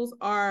festivals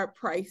are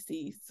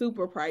pricey,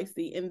 super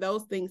pricey, and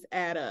those things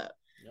add up.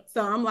 Yep.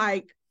 So I'm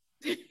like,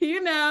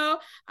 you know,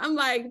 I'm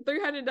like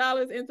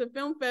 $300 into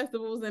film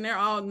festivals, and they're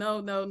all no,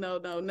 no, no,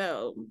 no,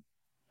 no.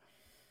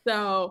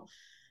 So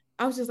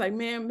I was just like,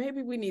 man,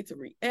 maybe we need to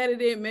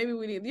re-edit it. Maybe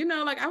we need,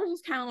 like I was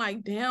just kind of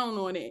like down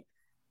on it.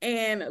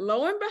 And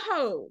lo and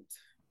behold,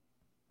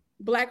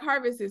 Black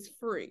Harvest is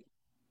free.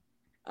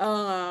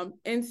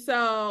 And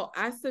so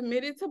I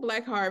submitted to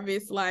Black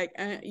Harvest, like,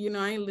 I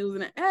ain't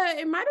losing it.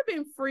 It might have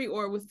been free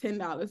or it was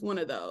 $10, one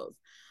of those.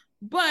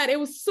 But it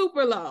was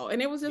super low.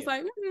 And it was just Yeah.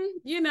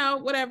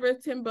 like, whatever,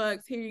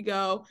 $10, here you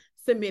go,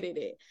 submitted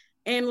it.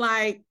 And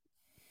like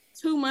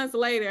 2 months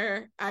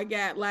later, I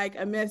got like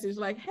a message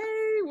like,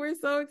 hey, we're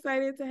so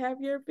excited to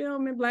have your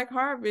film in Black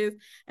Harvest.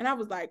 And I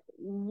was like,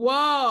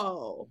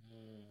 whoa.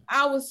 Mm.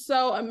 I was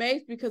so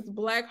amazed because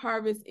Black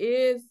Harvest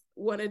is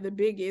one of the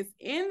biggest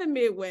in the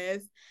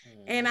Midwest.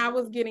 And Mm-hmm. I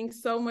was getting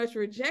so much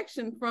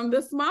rejection from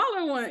the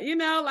smaller one,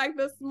 like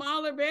the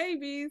smaller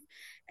babies.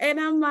 And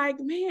I'm like,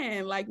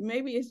 man, like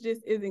maybe it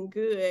just isn't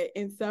good.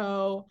 And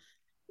so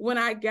when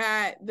I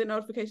got the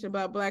notification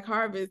about Black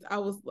Harvest, I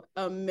was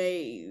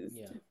amazed.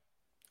 Yeah.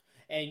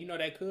 And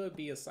that could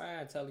be a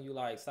sign telling you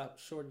like stop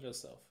shorting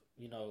yourself.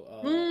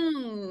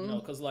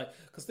 Mm.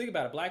 Cause think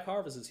about it, Black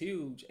Harvest is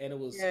huge, and it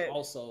was Yes.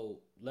 also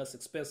less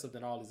expensive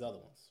than all these other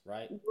ones,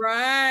 right? And yet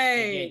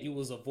Right. you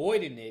was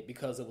avoiding it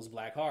because it was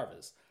Black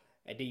Harvest,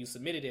 and then you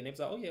submitted it, and it was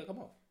like, oh yeah, come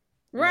on.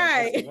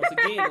 Right. Once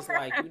again, it's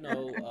like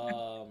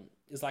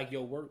it's like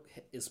your work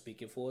is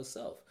speaking for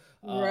itself.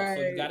 So you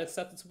Right. got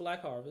accepted to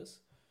Black Harvest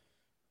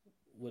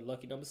with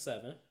lucky number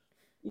seven.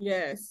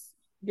 Yes.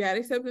 Got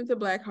accepted to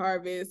Black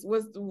Harvest.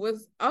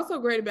 Was also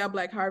great about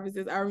Black Harvest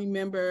is I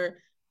remember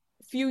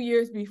few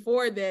years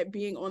before that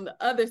being on the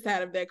other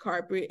side of that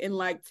carpet and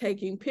like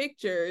taking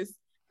pictures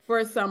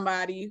for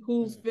somebody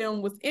whose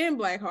film was in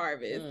Black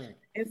Harvest.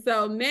 And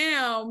so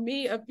now,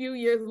 me a few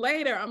years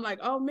later, I'm like,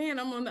 oh man,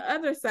 I'm on the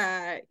other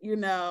side,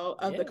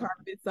 of the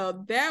carpet.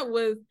 So that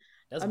was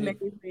That's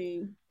beautiful.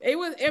 amazing. It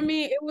was, I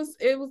mean, it was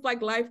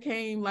like life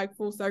came like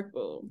full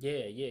circle.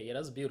 Yeah.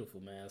 That's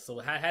beautiful, man. So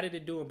how did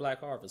it do in Black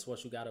Harvest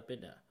once you got up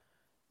in there?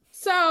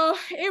 So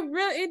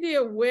it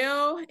did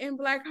well in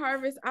Black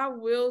Harvest. I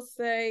will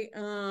say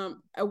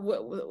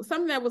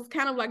something that was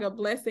kind of like a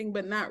blessing,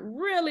 but not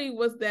really,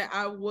 was that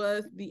I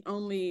was the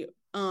only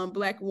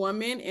Black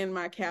woman in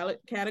my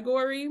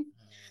category.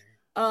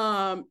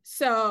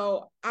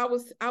 So I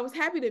was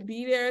happy to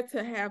be there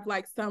to have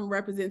like some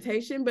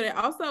representation, but it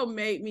also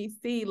made me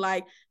see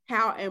like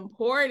how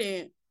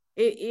important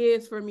it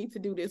is for me to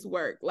do this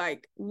work.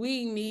 Like,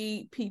 we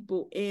need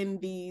people in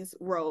these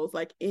roles,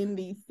 like in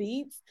these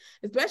seats,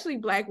 especially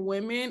Black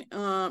women.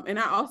 And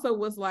I also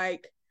was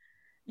like,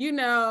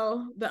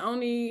 the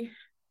only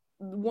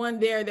one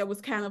there that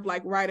was kind of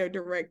like writer,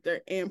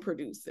 director, and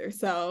producer.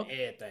 So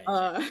Everything.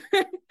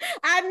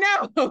 I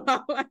know.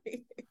 I'm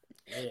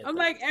Everything.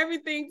 like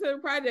everything to the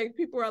project.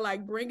 People are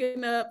like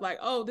bringing up like,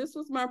 oh, this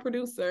was my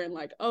producer, and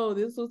like, oh,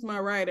 this was my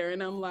writer,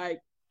 and I'm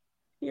like,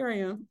 here I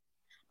am.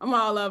 I'm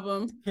all of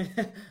them.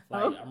 Like,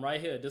 Oh, I'm right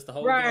here. This the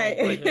whole gang right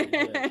right.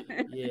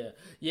 here.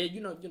 Yeah.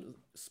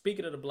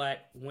 Speaking of the Black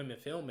women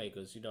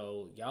filmmakers,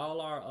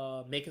 y'all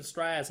are making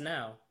strides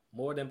now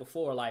more than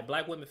before. Like,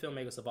 Black women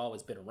filmmakers have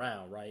always been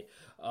around, right?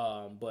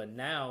 But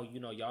now,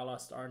 y'all are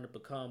starting to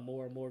become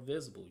more and more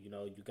visible.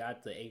 You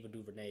got the Ava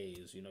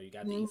DuVernays, you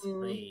got the Issa Mm-hmm.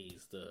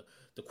 Raes,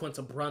 the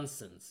Quinta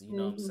Brunsons. You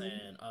know what I'm Mm-hmm.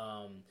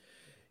 saying?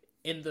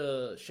 In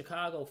the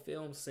Chicago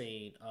film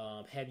scene,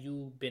 have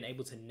you been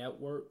able to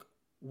network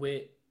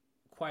with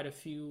quite a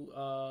few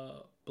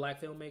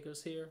Black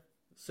filmmakers here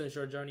since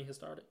your journey has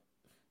started?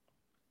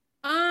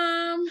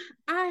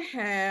 I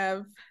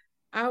have.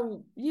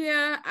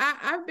 Yeah,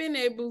 I've been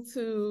able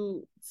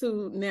to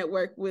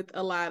network with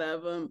a lot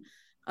of them.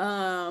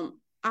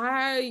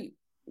 I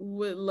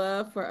would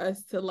love for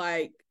us to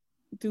like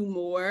do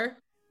more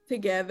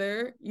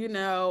together.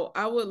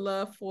 I would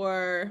love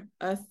for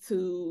us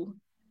to,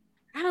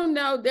 I don't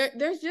know,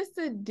 there's just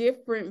a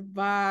different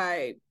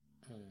vibe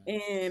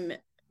in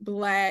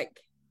Black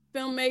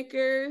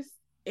filmmakers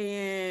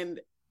and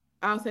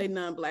I'll say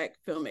non-Black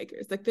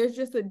filmmakers. Like, there's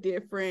just a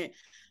different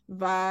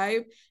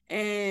vibe,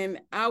 and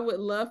I would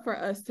love for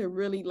us to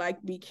really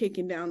like be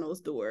kicking down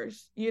those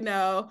doors,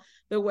 the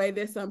way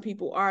that some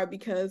people are,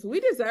 because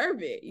we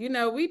deserve it.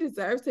 We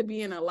deserve to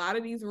be in a lot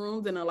of these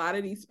rooms and a lot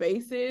of these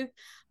spaces.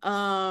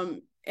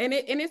 And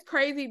it's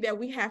crazy that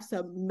we have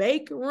to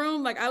make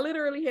room. Like, I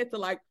literally had to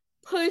like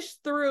push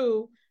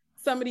through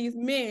some of these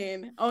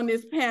men on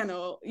this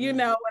panel,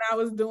 when I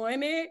was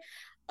doing it.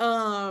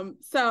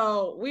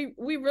 So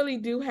we really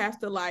do have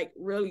to like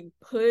really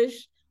push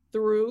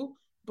through,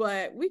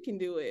 but we can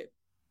do it.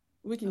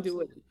 We can do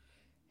it. Absolutely.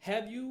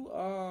 Have you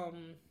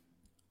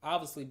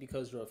obviously,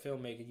 because you're a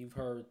filmmaker, you've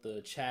heard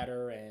the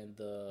chatter and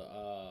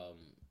the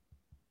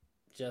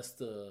just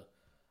the,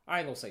 I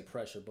ain't gonna say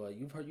pressure, but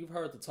you've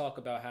heard the talk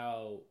about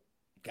how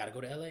gotta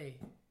go to LA.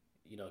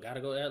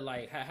 Gotta go there.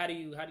 Like, how do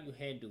you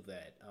handle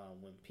that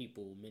when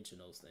people mention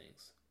those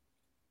things?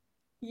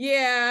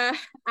 Yeah,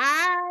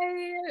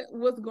 I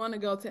was going to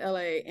go to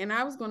LA, and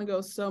I was going to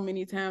go so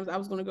many times. I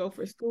was going to go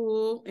for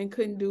school and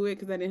couldn't do it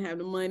because I didn't have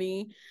the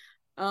money.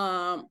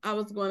 I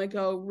was going to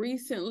go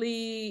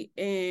recently,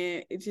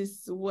 and it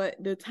just,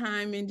 what the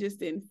timing just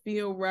didn't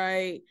feel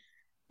right.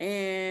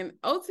 And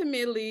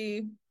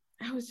ultimately,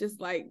 I was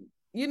just like,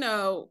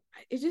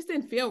 it just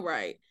didn't feel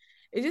right.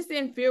 It just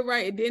didn't feel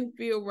right. It didn't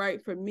feel right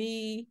for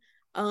me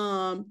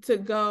to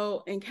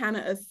go and kind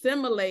of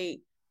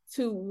assimilate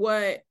to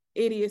what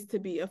it is to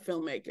be a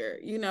filmmaker.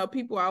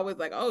 People are always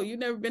like, "Oh, you've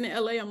never been to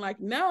LA?" I'm like,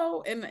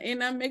 "No,"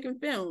 and I'm making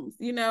films.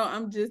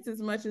 I'm just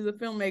as much as a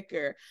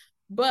filmmaker.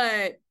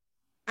 But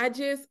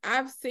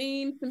I've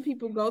seen some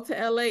people go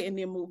to LA and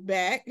then move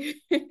back.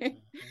 Mm-hmm.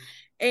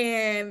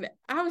 And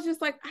I was just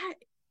like,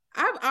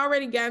 I've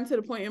already gotten to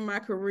the point in my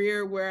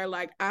career where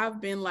like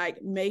I've been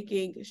like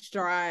making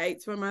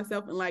strides for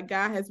myself, and like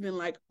God has been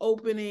like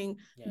opening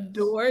Yes.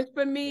 doors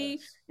for me.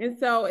 Yes. And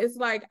so it's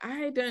like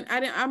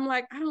I'm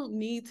like, I don't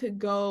need to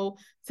go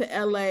to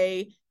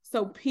LA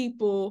so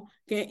people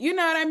can, you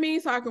know what I mean?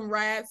 So I can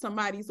ride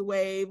somebody's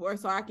wave, or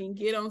so I can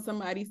get on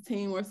somebody's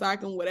team, or so I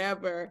can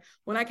whatever.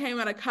 When I came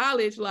out of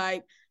college,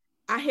 like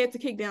I had to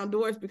kick down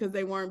doors because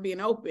they weren't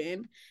being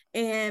opened.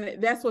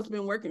 And that's what's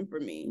been working for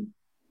me.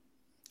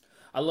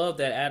 I love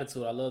that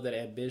attitude. I love that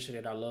ambition,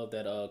 and I love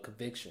that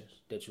conviction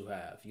that you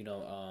have.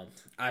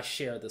 I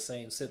share the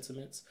same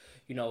sentiments.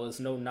 It's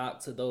no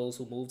knock to those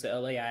who move to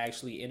LA. I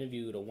actually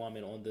interviewed a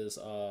woman on this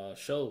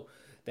show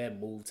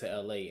that moved to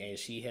LA, and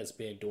she has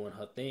been doing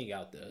her thing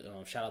out there.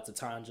 Shout out to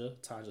Tanja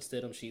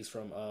Stidham. She's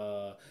from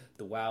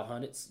the Wild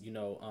Hunteds.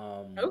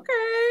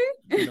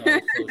 Okay.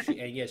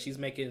 So she's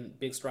making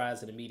big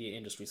strides in the media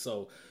industry.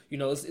 So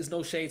it's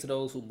no shade to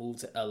those who move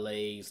to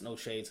LA. It's no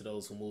shade to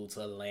those who move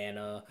to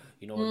Atlanta,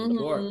 or New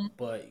York. Hmm.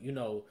 But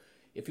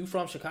if you're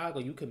from Chicago,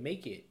 you can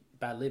make it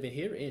by living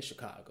here in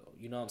Chicago.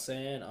 You know what I'm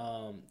saying?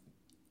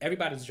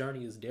 Everybody's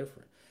journey is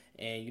different.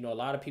 And a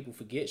lot of people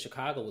forget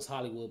Chicago was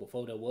Hollywood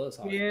before there was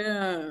Hollywood.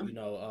 Yeah.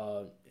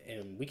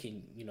 And we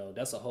can,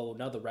 that's a whole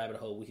nother rabbit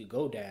hole we could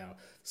go down.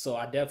 So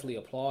I definitely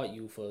applaud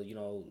you for,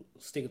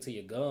 sticking to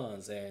your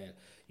guns, and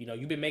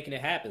you've been making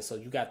it happen. So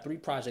you got 3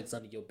 projects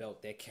under your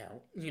belt that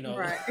count.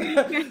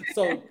 Right.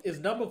 So is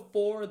number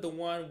 4 the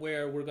one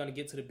where we're gonna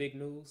get to the big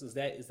news? Is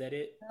that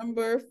it?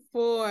 Number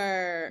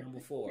 4.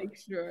 Number 4. Make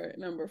sure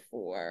number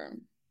 4.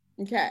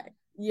 Okay.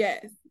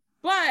 Yes.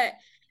 But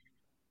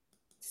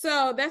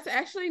so that's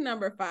actually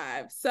number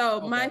 5. So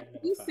Okay, my number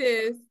 5.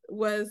 thesis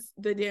was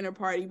the dinner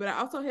party, but I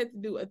also had to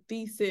do a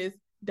thesis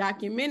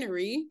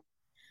documentary.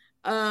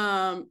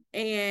 And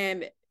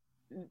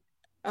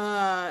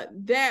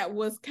that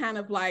was kind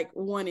of like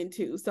 1 and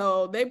 2.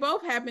 So they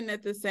both happened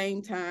at the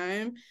same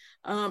time.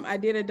 I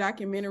did a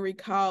documentary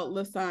called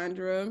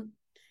Lysandra, and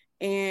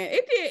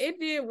it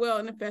did well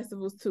in the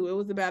festivals too. It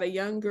was about a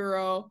young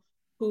girl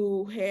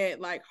who had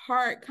like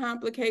heart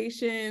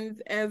complications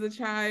as a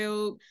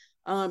child.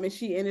 And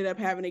she ended up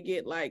having to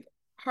get like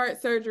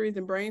heart surgeries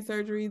and brain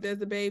surgeries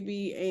as a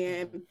baby.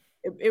 And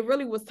it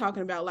really was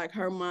talking about like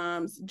her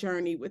mom's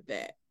journey with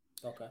that.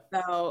 Okay.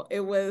 So it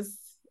was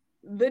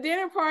the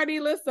dinner party,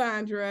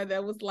 Lysandra,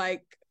 that was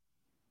like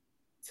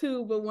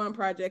 2 but 1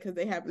 project because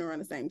they happened around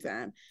the same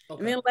time. Okay.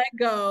 And then Let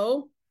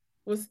Go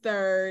was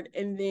 3rd,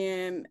 and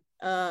then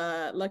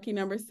Lucky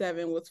Number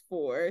 7 was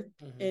 4th,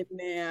 and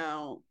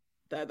now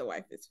The Other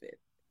Wife is 5th.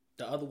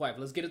 The Other Wife.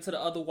 Let's get into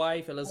The Other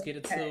Wife, and let's get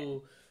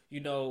into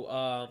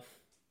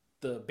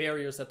the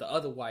barriers that The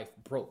Other Wife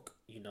broke.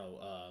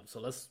 So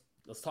let's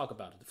talk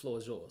about it. The floor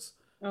is yours.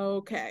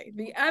 Okay.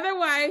 The Other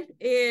Wife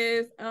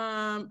is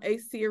a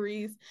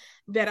series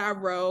that I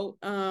wrote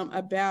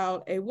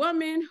about a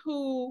woman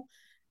who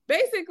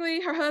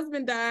basically her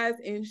husband dies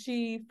and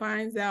she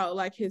finds out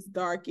like his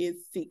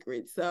darkest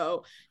secret.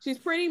 So she's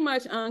pretty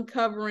much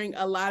uncovering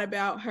a lot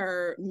about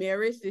her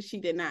marriage that she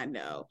did not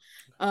know.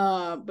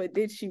 But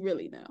did she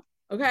really know?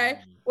 Okay.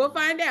 We'll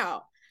find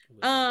out.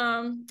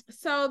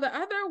 So The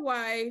Other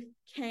Wife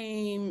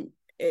came,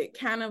 it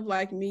kind of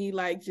like me,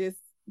 like just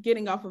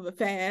getting off of a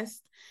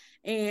fast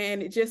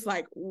and just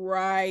like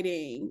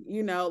writing,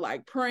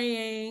 like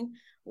praying,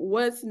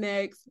 what's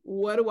next?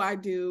 What do I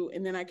do?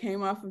 And then I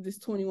came off of this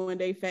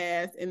 21-day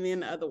fast, and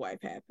then The Other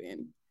Wife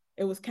happened.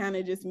 It was kind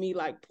of just me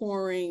like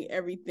pouring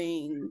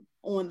everything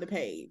on the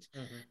page.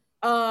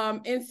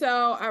 And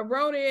so I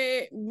wrote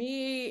it.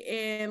 Me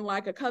and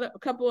like a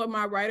couple of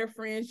my writer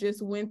friends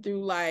just went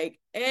through like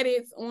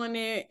edits on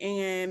it,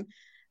 and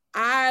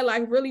I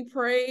like really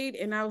prayed,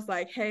 and I was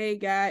like, hey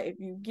God, if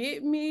you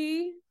get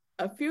me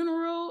a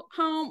funeral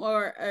home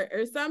or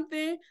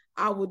something,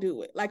 I will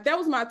do it. Like that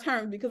was my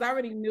term, because I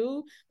already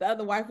knew The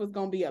Other Wife was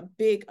going to be a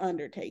big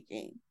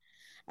undertaking.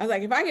 I was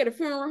like, if I get a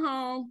funeral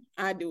home,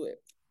 I do it.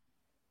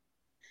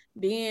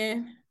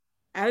 Then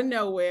out of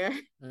nowhere,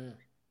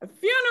 a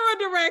funeral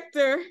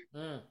director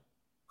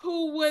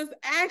who was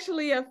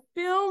actually a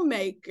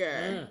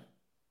filmmaker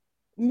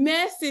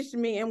messaged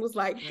me and was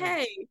like,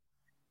 hey,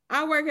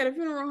 I work at a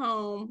funeral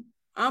home.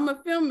 I'm a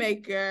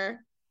filmmaker.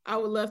 I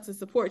would love to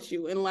support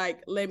you, and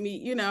like, let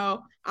me,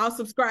 I'll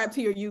subscribe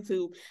to your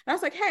YouTube. And I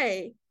was like,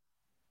 hey,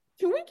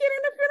 can we get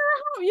in the funeral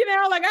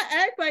home? Like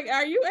I asked, like,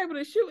 are you able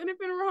to shoot in the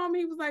funeral home?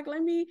 He was like,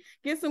 let me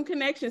get some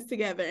connections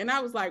together. And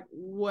I was like,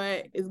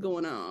 what is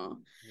going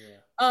on?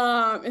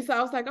 Yeah. And so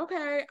I was like,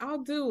 okay,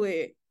 I'll do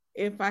it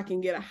if I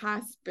can get a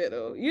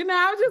hospital.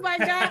 I was just like,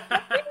 God,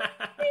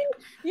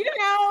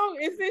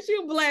 and since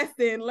you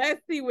blessing,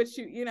 let's see what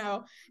you.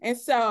 And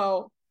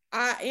so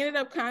I ended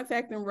up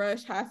contacting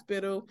Rush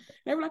Hospital.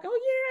 They were like, oh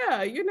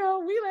yeah,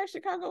 we let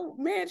Chicago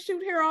men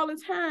shoot here all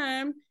the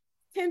time.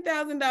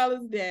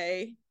 $10,000 a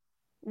day.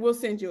 We'll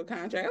send you a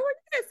contract. I was like,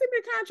 yeah, send me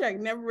a contract.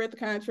 Never read the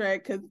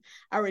contract because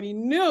I already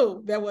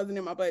knew that wasn't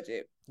in my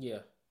budget. Yeah.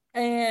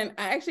 And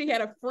I actually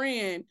had a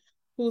friend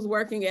who's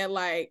working at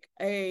like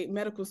a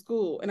medical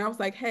school. And I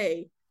was like,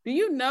 hey, do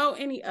you know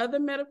any other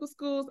medical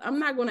schools? I'm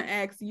not going to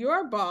ask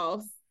your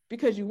boss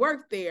because you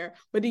work there,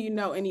 but do you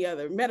know any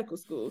other medical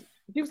schools?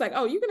 He was like,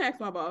 oh, you can ask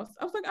my boss.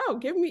 I was like, oh,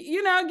 give me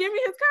his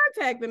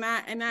contact. And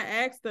I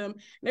asked them,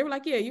 and they were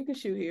like, yeah, you can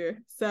shoot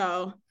here.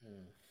 So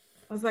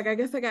I was like, I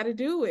guess I got to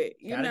do it.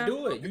 Gotta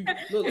do it. You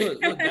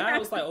look. God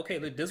was like, okay,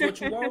 look, this is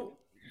what you want.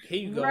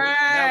 Here you go.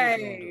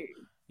 Right.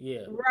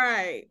 Yeah.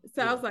 Right.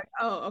 So I was like,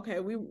 oh, okay,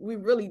 we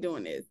really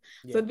doing this.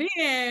 Yeah. So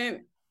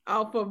then,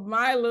 off of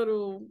my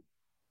little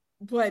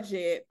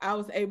budget, I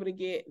was able to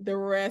get the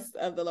rest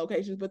of the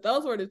locations, but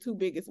those were the 2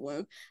 biggest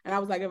ones. And I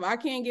was like, if I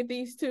can't get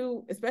these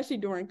 2, especially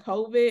during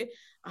COVID,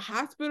 a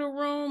hospital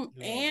room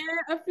and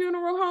a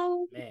funeral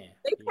home, they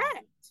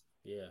packed.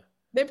 Yeah.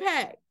 They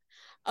packed.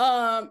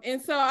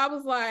 And so I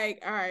was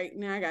like, all right,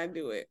 now I gotta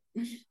do it.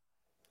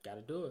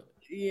 Gotta do it.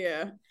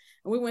 Yeah. And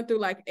we went through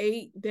like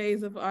 8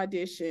 days of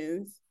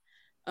auditions.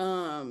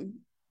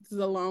 This is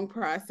a long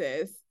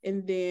process.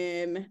 And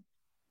then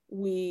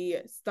we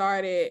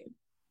started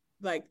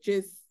like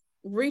just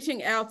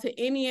reaching out to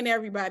any and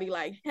everybody,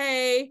 like,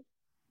 hey,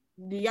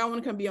 do y'all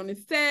want to come be on the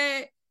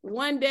set?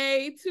 1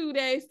 day, 2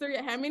 days, three,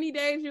 how many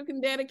days you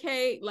can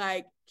dedicate?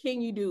 Like, can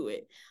you do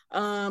it?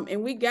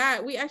 And we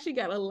actually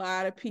got a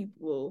lot of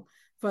people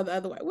for the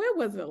other way. Well, it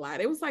wasn't a lot.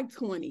 It was like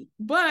 20,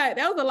 but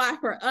that was a lot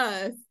for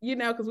us,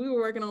 because we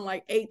were working on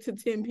like 8 to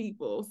 10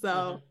 people.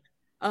 So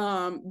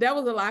that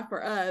was a lot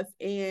for us.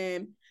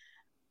 And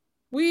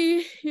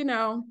we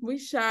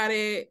shot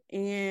it,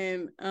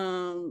 and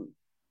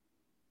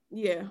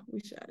yeah, we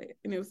shot it,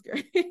 and it was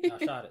great.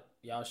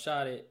 Y'all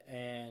shot it.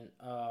 And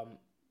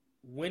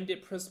when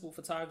did principal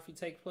photography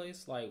take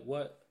place? Like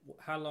what?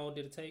 How long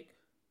did it take?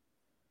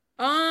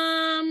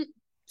 um,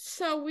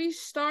 so we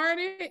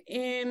started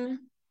in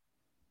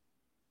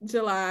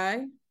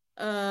July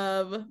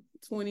of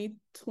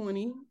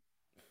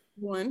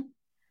 2021.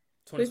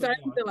 We started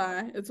in 2021. July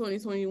of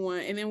 2021,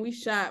 and then we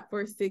shot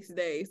for 6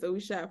 days. So we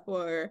shot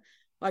for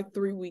like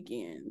 3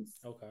 weekends,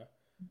 Okay.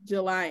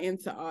 July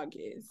into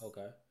August.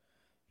 Okay.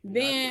 Not.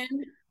 Then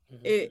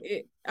Mm-hmm.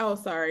 it oh,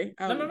 sorry.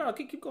 No.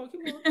 Keep going.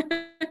 Keep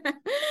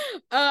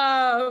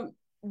going.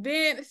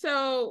 Then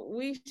so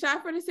we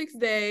shot for the 6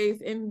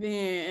 days, and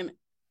then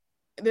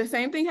the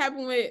same thing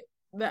happened with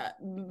the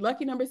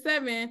lucky number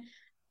 7.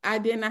 I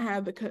did not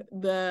have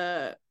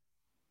the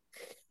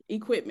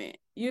equipment,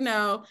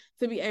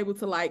 to be able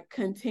to like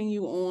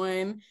continue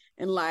on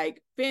and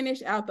like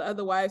finish out the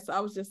other wives. So I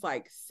was just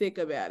like sick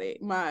about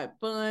it. My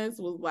funds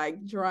was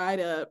like dried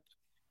up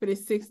for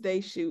this 6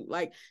 day shoot.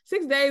 Like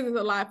 6 days is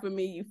a lot for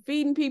me. You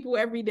feeding people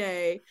every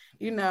day,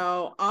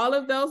 all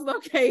of those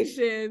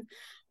locations.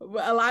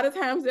 A lot of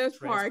times there's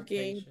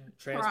parking,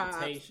 props.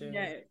 Transportation.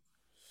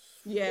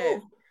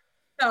 Yes.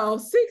 So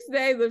 6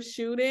 days of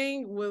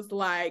shooting was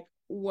like,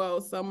 whoa.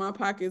 So my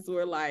pockets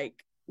were like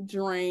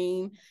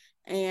drained.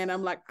 And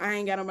I'm like, I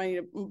ain't got no money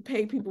to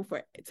pay people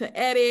to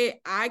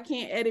edit. I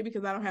can't edit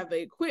because I don't have the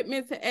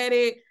equipment to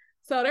edit.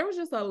 So there was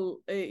just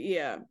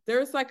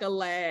there's like a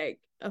lag,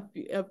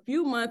 a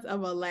few months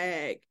of a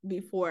lag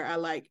before I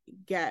like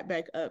got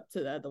back up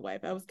to the other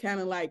wife. I was kind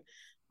of like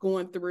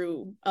going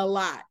through a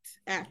lot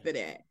after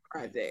that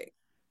project.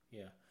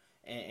 Yeah.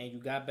 And you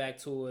got back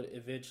to it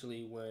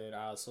eventually when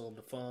I assume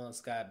the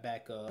funds got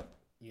back up,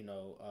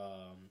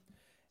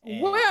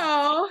 and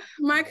Well,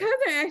 my yeah,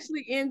 cousin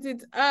actually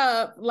ended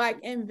up like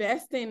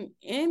investing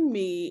in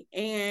me,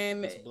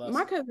 and that's a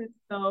my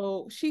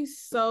blessing. she's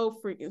so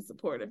freaking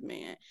supportive,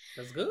 man.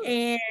 That's good.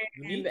 And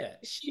You need that.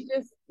 she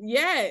just,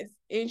 yes,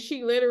 and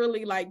she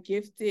literally like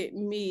gifted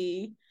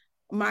me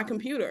my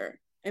computer,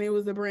 and it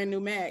was a brand new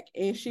Mac,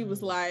 and she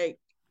was Mm, like,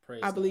 I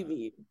praise believe God. in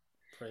you.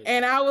 Praise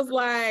And God. I was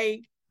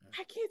like,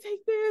 I can't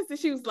take this. And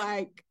she was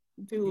like,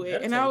 You do it.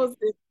 better And I take was,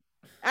 it.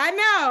 I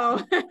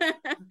know.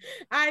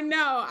 I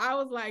know. I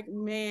was like,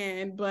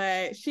 man,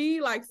 but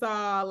she like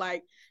saw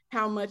like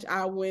how much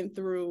I went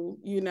through,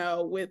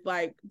 with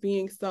like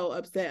being so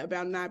upset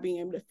about not being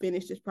able to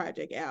finish this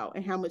project out,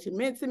 and how much it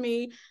meant to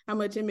me, how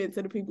much it meant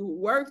to the people who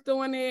worked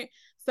on it.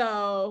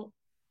 So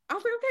I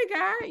was like, okay,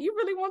 God, you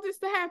really want this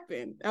to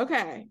happen?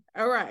 Okay.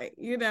 All right.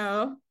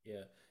 Yeah.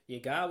 Yeah,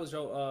 God was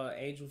your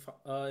angel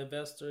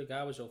investor.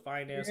 God was your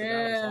financer.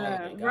 God was all of Yeah.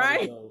 that. God was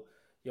Right.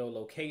 your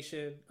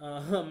location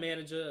manager.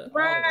 All of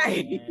that,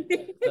 Right.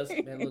 man. Cause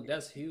man, look,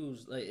 that's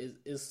huge. Like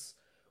it's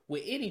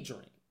with any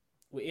dream,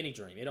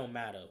 it don't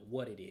matter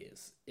what it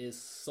is. It's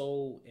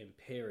so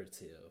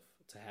imperative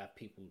to have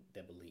people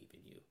that believe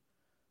in you.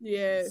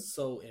 Yes. It's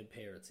so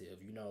imperative.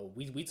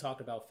 We talked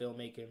about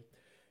filmmaking.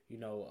 You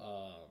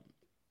know,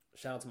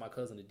 shout out to my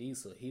cousin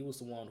Adisa. He was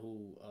the one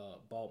who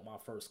bought my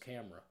first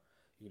camera.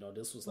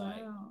 This was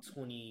like Wow.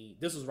 20.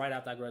 This was right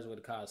after I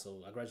graduated college.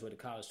 So I graduated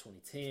college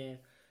 2010.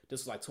 This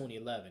was like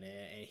 2011,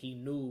 and he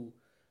knew,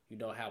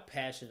 how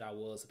passionate I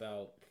was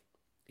about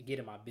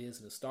getting my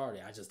business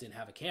started. I just didn't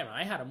have a camera.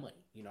 I ain't had the money.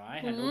 I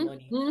had no Mm-hmm.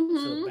 money to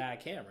Mm-hmm. buy a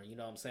camera. You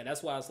know what I'm saying?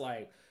 That's why it's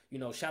like,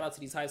 shout out to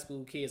these high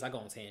school kids. I go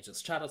on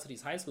tangents. Shout out to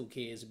these high school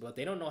kids, but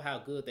they don't know how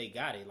good they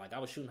got it. Like I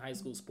was shooting high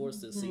school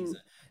sports this Mm-hmm. season.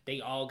 They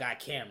all got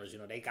cameras.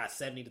 They got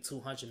 70 to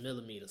 200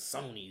 millimeter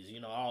Sony's.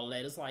 All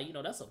that. It's like,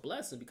 that's a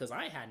blessing because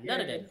I ain't had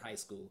none of that Yes. in high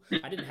school.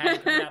 I didn't have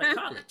it coming out of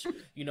college.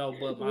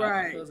 But my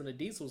Right. cousin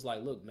Adisa was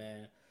like, look,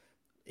 man,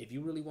 if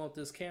you really want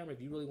this camera,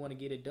 if you really want to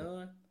get it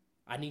done,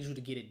 I need you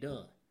to get it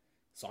done.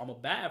 So I'm gonna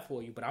buy it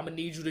for you, but I'm gonna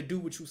need you to do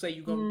what you say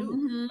you're gonna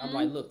do. I'm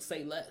like, Mm-hmm. look,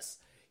 say less.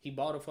 He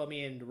bought it for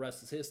me, and the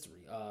rest is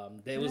history. Wow,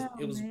 It was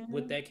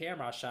with man. that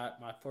camera I shot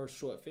my first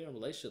short film,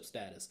 Relationship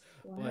Status.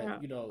 But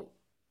Wow.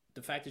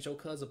 the fact that your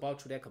cousin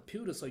bought you that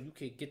computer so you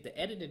could get the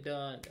editing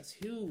done, that's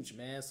huge,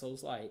 man. So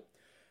it's like,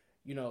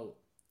 you know,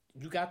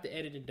 you got the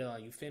editing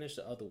done, you finished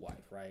the other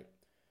wife, right?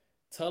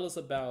 Tell us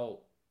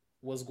about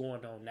what's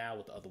going on now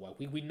with the other wife.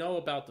 We know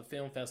about the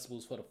film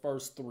festivals for the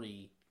first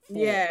three, four,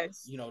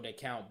 Yes. that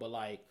count, but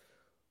like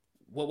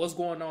what's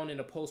going on in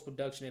the post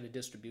production and the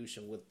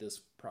distribution with this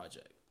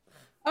project?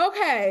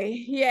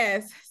 Okay,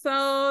 yes.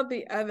 So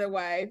the other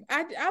wife,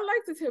 I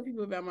like to tell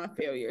people about my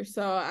failure.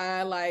 So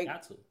I like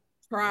Got to. Yeah.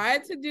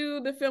 tried to do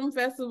the film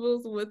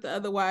festivals with the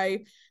other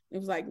wife. It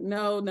was like,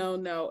 no, no,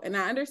 no. And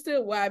I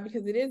understood why,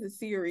 because it is a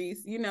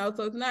series, you know,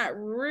 so it's not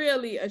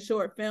really a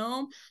short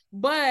film.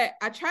 But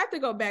I tried to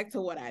go back to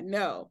what I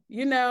know,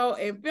 you know,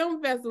 and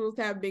film festivals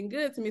have been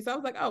good to me. So I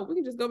was like, oh, we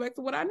can just go back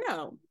to what I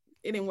know.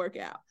 It didn't work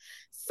out.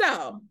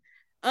 So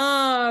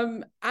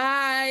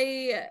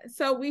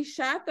we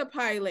shot the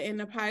pilot, and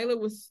the pilot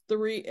was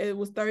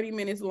 30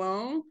 minutes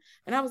long,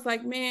 and I was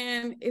like,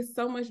 man, it's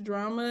so much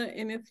drama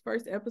in this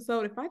first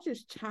episode. If I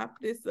just chop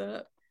this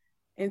up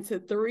into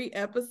 3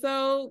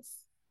 episodes,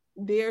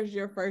 there's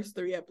your first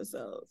 3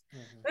 episodes.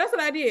 That's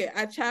what I did.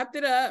 I chopped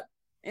it up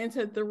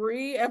into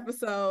 3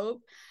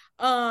 episodes,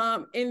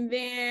 and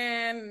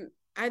then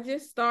I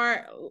just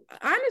started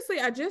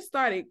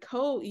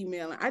cold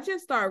emailing. I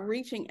just started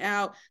reaching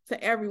out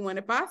to everyone.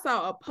 If I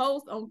saw a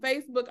post on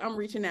Facebook, I'm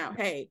reaching out.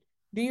 Hey,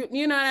 do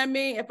you know what I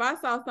mean? If I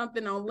saw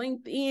something on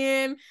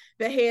LinkedIn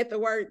that had the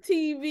word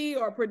TV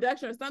or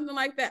production or something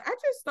like that, I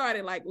just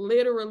started like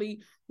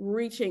literally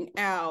reaching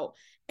out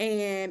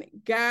and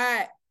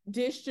got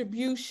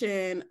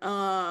distribution.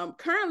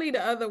 Currently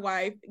the other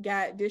wife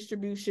got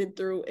distribution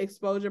through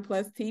Exposure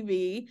Plus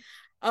TV.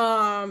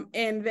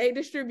 And they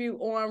distribute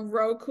on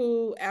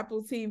Roku,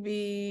 Apple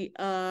TV,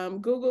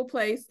 Google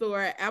Play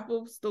Store,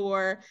 Apple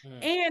Store,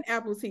 and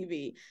Apple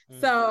TV.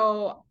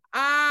 So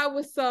I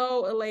was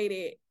so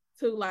elated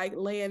to like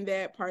land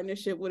that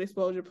partnership with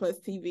Exposure Plus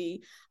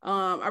TV.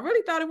 I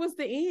really thought it was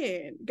the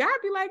end. God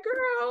be like,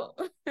 girl,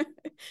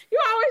 you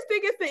always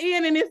think it's the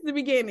end and it's the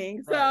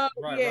beginning. So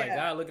right.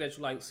 God looking at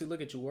you like, see,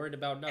 look at you, worried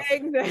about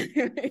nothing.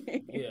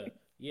 Exactly.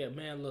 Yeah,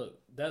 man. Look,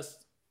 that's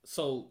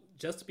so.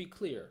 Just to be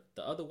clear,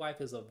 the other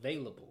wife is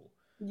available.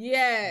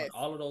 Yes.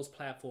 On all of those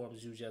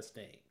platforms you just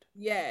named.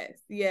 Yes.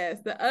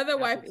 The other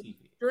Apple wife TV.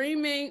 Is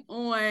streaming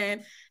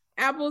on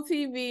Apple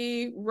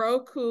TV,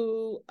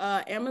 Roku,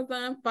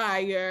 Amazon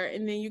Fire,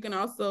 and then you can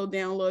also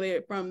download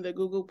it from the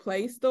Google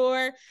Play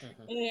Store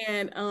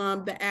and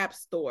the App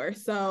Store.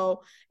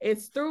 So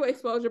it's through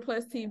Exposure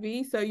Plus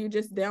TV. So you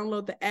just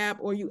download the app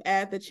or you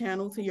add the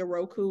channel to your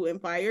Roku and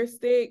Fire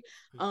Stick,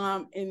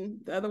 and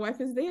the other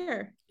wife is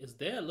there. It's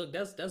there. Look,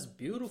 that's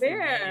beautiful,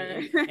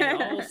 man. And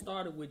it all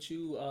started with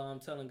you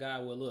telling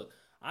God, well, look,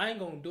 I ain't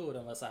gonna do it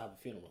unless I have a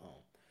funeral home.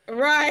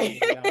 Right.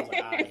 God was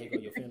like, all right, here go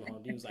your funeral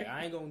home. He was like,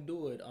 I ain't gonna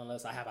do it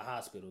unless I have a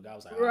hospital. God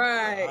was like, all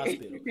right, a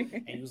hospital.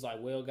 And he was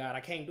like, well, God,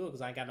 I can't do it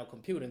because I ain't got no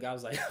computer. And God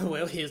was like,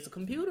 well, here's the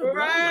computer, bro.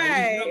 Right.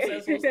 Like, you know what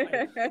I'm saying? So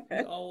it's like,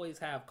 we always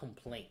have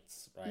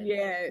complaints, right?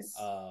 Yes.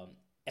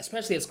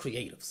 Especially as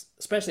creatives,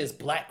 especially as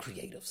Black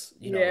creatives.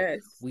 You know,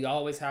 we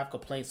always have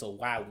complaints of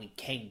why we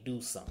can't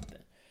do something.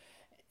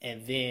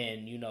 And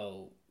then, you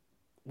know,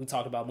 we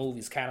talk about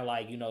movies kind of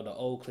like, you know, the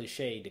old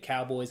cliche, the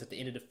cowboys at the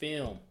end of the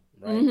film,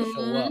 right?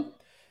 Show up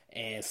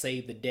and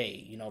save the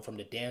day, you know, from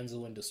the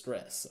damsel in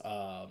distress.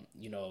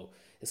 You know,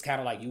 it's kind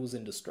of like you was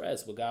in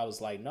distress, but God was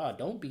like, no,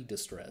 don't be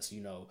distressed.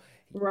 You know,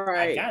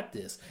 I got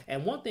this.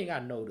 And one thing I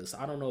noticed,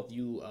 I don't know if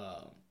you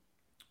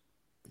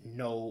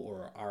know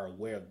or are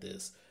aware of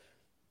this,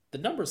 the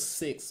number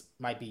 6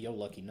 might be your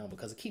lucky number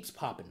because it keeps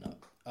popping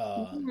up.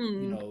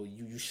 You know,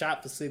 you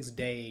shot for 6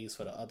 days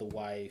for the other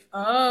wife.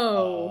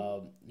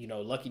 You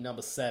know, lucky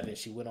number 7,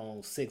 she went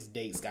on 6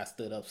 dates, got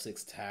stood up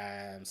 6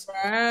 times.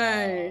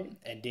 Right.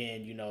 And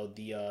then, you know,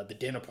 the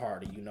dinner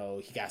party, you know,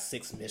 he got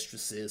 6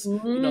 mistresses.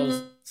 You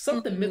know,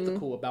 something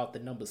mythical about the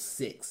number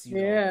 6, you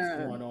know,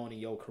 what's going on in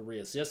your career.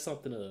 It's just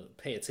something to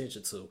pay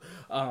attention to.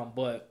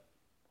 But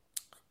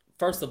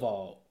first of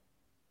all,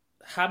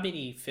 how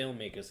many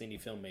filmmakers, indie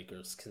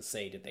filmmakers, can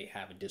say that they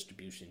have a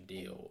distribution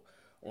deal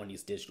on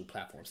these digital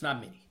platforms? Not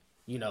many,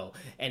 you know,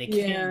 and it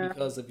came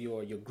because of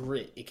your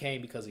grit. It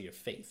came because of your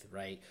faith,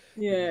 right?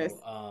 Yes. You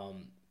know,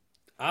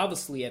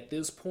 obviously, at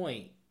this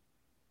point,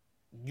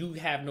 you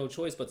have no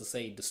choice but to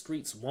say the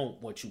streets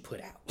want what you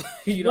put out.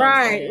 You know,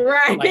 right.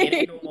 Like, it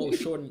ain't no more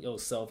shortening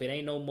yourself. It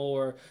ain't no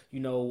more, you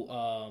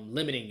know,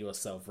 limiting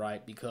yourself,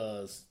 right?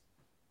 Because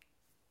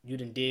you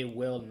done did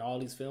well in all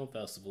these film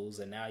festivals,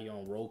 and now you're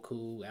on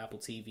Roku, Apple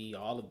TV,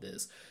 all of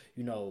this.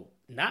 You know,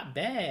 not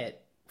bad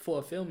for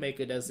a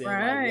filmmaker that's in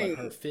like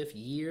her 5th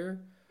year.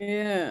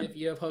 5th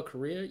year of her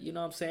career, you know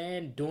what I'm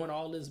saying? Doing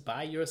all this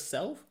by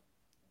yourself.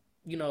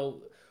 You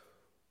know,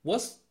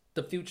 what's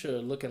the future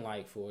looking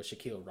like for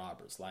Shaquille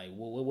Roberts? Like,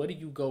 where do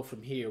you go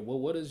from here?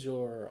 What is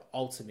your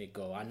ultimate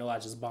goal? I know I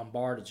just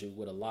bombarded you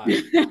with a lot.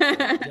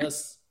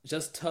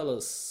 just tell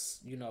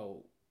us, you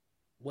know,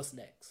 what's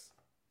next?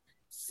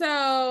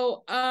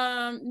 So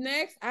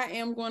next I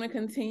am going to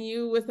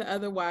continue with the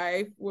other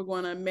wife. We're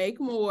going to make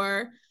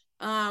more.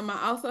 I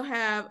also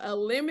have a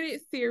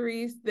limited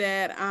series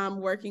that I'm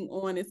working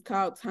on. It's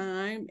called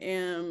Time,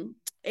 and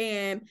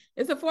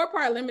it's a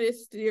 4-part limited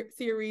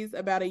series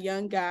about a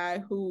young guy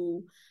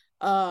who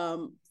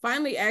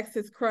finally asks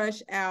his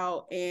crush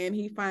out, and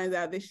he finds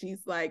out that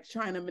she's like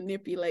trying to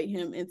manipulate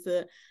him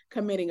into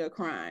committing a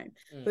crime.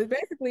 So he's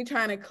basically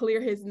trying to clear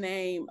his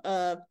name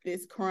of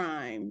this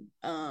crime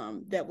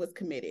that was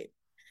committed.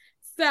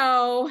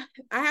 So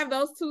I have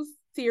those two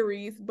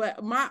series,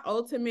 but my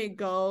ultimate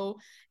goal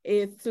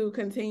is to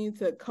continue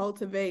to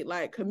cultivate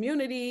like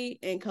community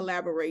and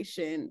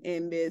collaboration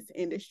in this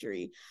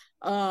industry.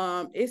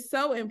 It's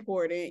so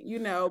important. You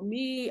know,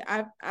 me,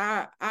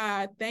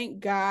 I thank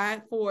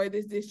God for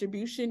this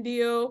distribution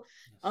deal.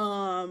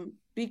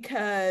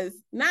 Because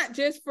not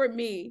just for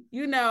me,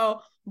 you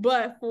know,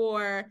 but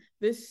for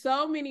there's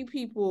so many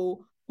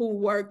people who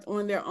worked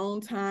on their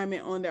own time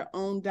and on their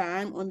own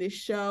dime on this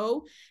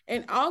show,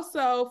 and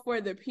also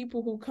for the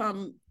people who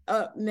come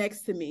up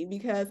next to me,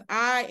 because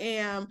I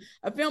am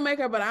a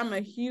filmmaker, but I'm a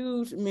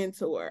huge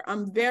mentor.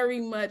 I'm very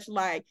much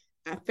like,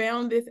 I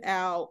found this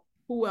out.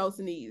 Who else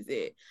needs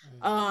it?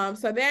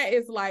 So that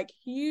is like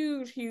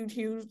huge, huge,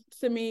 huge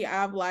to me.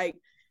 I've like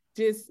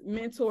just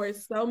mentored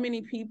so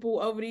many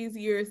people over these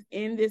years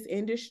in this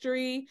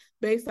industry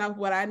based off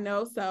what I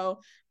know.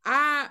 So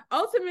I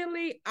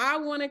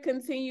want to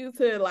continue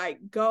to like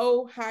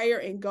go higher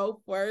and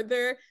go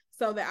further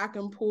so that I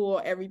can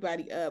pull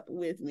everybody up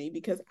with me,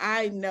 because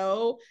I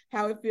know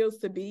how it feels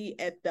to be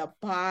at the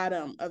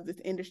bottom of this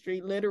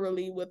industry,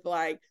 literally with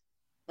like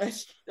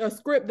a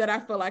script that I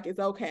feel like is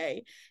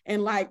okay,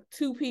 and like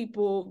two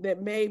people that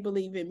may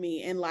believe in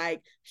me, and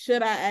like,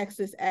 should I ask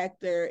this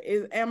actor,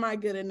 am I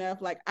good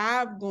enough? Like,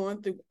 I've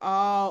gone through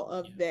all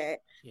of that,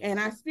 and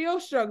I still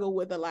struggle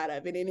with a lot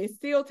of it, and it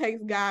still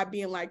takes God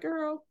being like,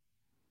 girl,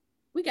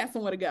 we got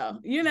somewhere to go,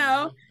 you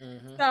know.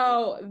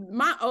 So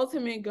my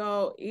ultimate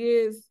goal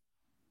is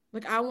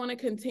like, I want to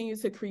continue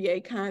to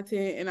create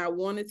content, and I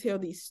want to tell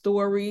these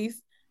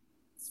stories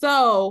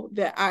so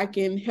that I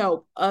can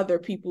help other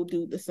people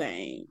do the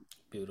same.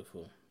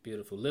 Beautiful,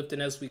 beautiful. Lifting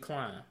as we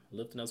climb,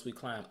 lifting as we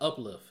climb.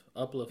 Uplift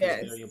is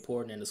Yes. very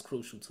important and is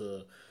crucial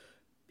to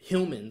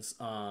humans,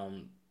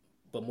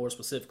 but more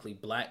specifically,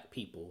 Black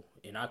people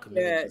in our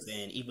communities, Yes.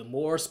 and even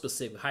more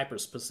specific, hyper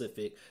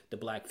specific, the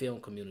Black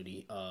film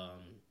community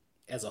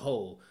as a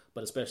whole,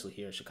 but especially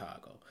here in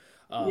Chicago.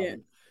 Yeah.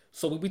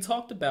 So we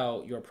talked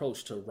about your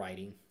approach to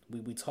writing.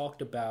 We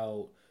talked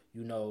about,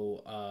 you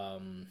know,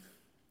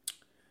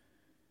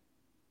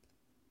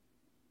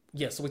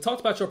 so we talked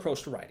about your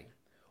approach to writing.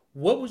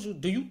 What would you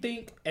do? You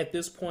think at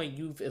this point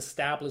you've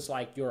established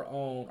like your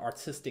own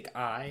artistic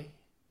eye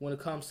when it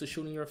comes to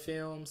shooting your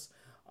films?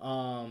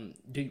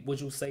 Would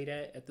you say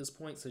that at this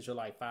point, since you're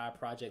like 5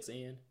 projects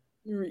in?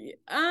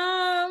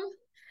 I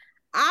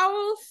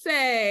will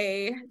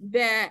say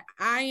that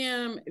I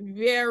am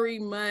very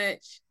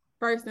much,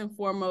 first and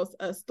foremost,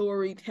 a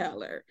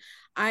storyteller.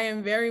 I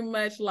am very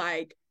much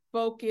like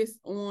focused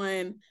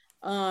on,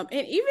 and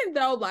even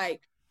though like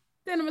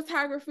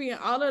cinematography and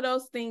all of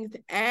those things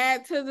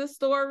add to the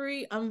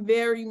story, I'm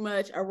very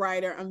much a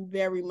writer. I'm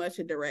very much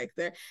a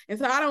director. And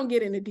so I don't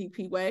get in the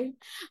DP way.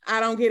 I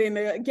don't get in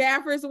the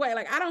gaffers way.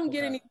 Like, I don't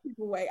get in these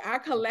people way. I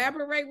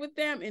collaborate with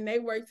them and they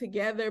work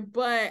together,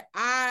 but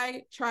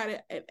I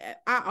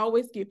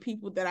always get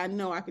people that I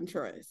know I can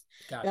trust.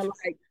 Gotcha. That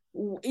like,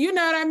 you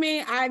know what I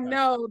mean? I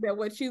know that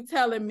what you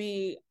telling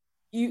me,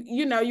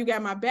 you know, you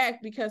got my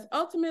back, because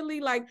ultimately,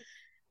 like,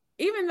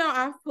 even though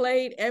I've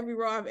played every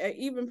role, I've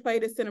even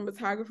played a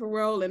cinematographer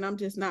role, and I'm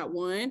just not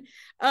one.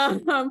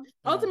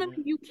 Ultimately,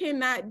 you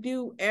cannot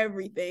do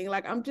everything.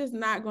 Like, I'm just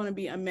not going to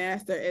be a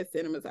master at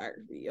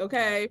cinematography.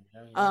 Okay.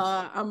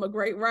 I'm a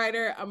great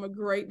writer. I'm a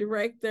great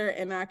director,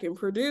 and I can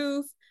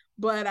produce,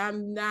 but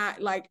I'm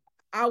not like,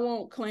 I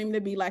won't claim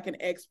to be like an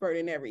expert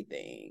in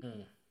everything.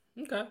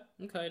 Okay,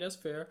 that's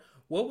fair.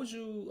 What would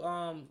you,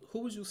 who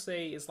would you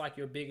say is like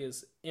your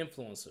biggest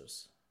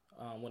influencers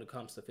when it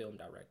comes to film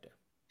director?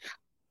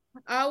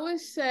 I would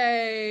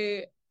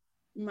say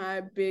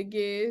my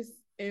biggest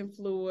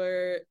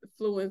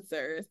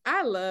influencers.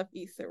 I love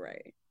Issa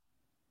Rae.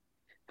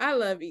 I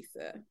love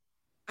Issa.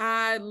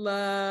 I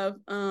love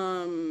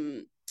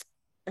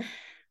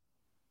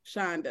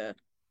Shonda,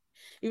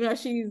 even though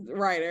she's a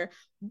writer.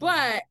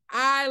 But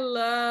I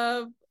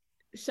love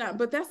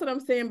but that's what I'm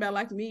saying about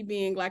like me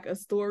being like a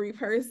story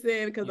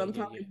person, because I'm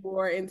talking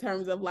more in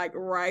terms of like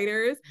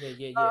writers.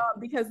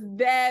 Because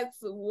that's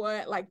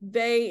what, like,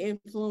 they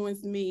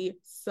influenced me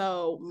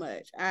so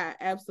much. I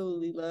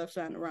absolutely love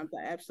Shonda Rhimes.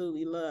 I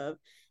absolutely love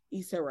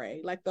Issa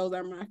Rae. Like, those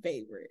are my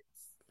favorites.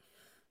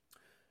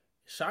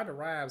 Shonda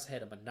Rhimes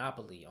had a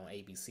monopoly on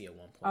ABC at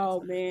one point.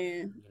 Oh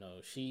man, you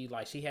know, she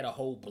had a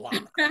whole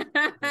block with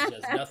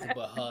just nothing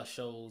but her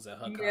shows and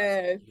her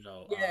content. You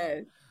know,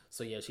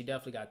 so yeah, she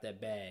definitely got that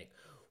bag.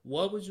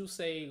 What would you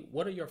say?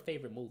 What are your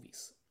favorite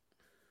movies?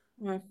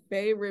 My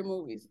favorite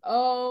movies.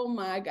 Oh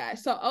my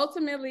gosh. So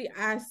ultimately,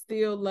 I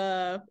still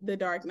love The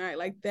Dark Knight.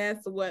 Like,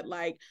 that's what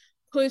like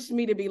pushed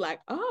me to be like,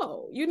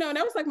 oh, you know,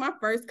 that was like my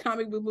first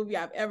comic book movie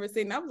I've ever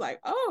seen. I was like,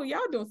 oh, y'all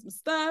doing some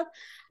stuff.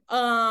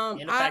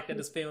 And the fact that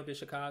it's filmed in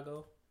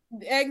Chicago.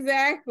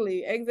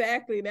 Exactly.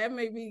 That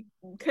may be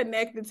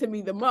connected to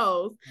me the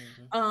most.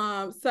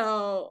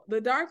 So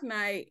The Dark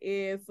Knight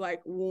is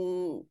like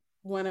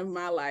one of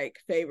my like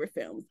favorite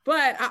films.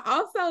 But I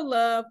also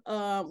love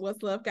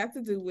What's Love Got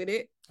to Do with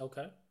It.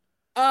 Okay.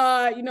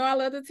 I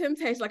love The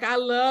Temptation. Like I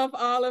love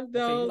all of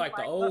those. Okay, you like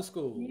the old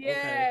school.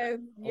 Yes,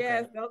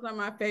 those are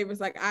my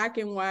favorites. Like I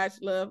can watch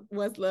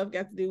What's Love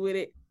Got to Do with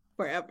It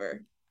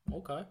forever.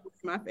 Okay.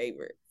 It's my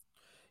favorite.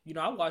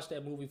 I watched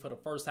that movie for the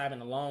first time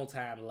in a long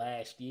time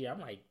last year.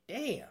 I'm like,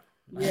 damn.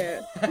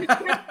 Yeah. I'm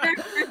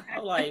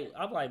like,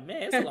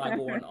 man, it's a lot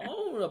going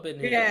on up in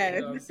here. Yes.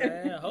 You know what I'm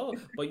saying?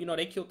 But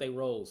they killed their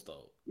roles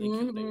though. They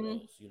killed their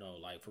roles.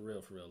 Like for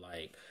real.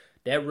 Like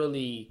that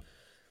really,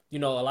 a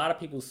lot of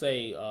people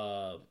say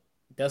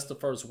that's the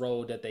first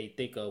role that they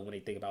think of when they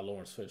think about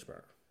Lawrence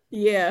Fishburne.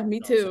 Yeah, me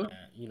too.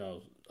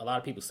 A lot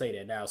of people say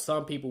that. Now,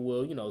 some people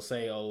will,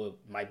 say, oh, it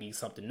might be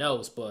something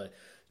else, but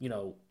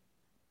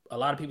a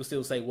lot of people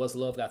still say What's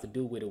Love Got to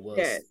Do with It was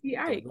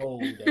the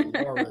role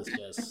that Lawrence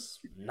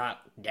just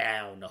knocked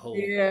down the whole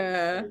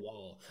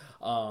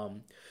wall.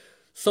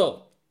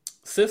 So,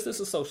 since this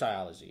is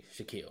sociology,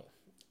 Shaquille,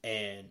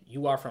 and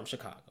you are from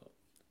Chicago,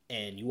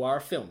 and you are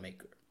a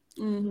filmmaker,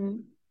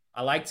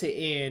 I like to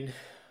end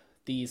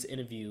these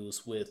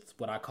interviews with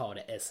what I call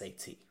the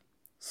SAT,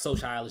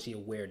 Sociology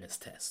Awareness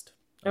Test.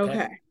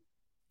 Okay.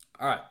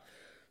 All right.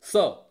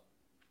 So,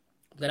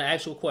 I'm going to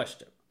ask you a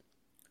question.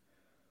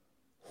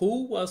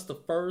 Who was the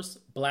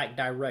first Black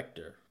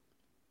director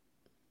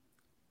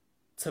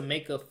to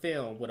make a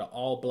film with an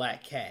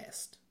all-Black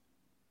cast?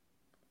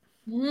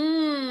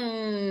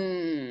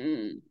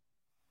 The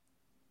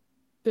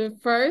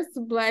first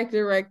Black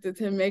director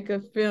to make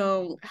a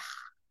film.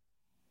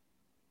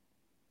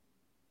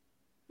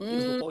 I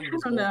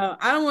don't know.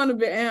 I don't want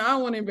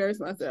to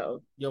embarrass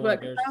myself. You don't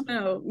want to embarrass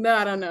yourself? No,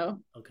 I don't know.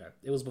 Okay.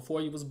 It was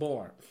before you was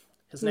born.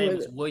 His name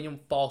was William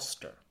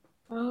Foster.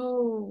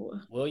 Oh.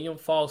 William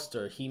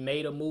Foster. He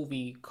made a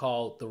movie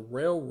called The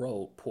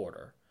Railroad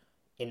Porter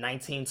in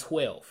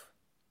 1912.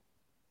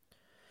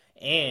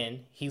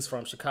 And he's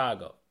from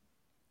Chicago.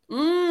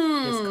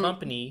 His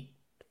company,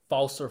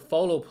 Foster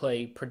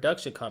Photoplay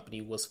Production Company,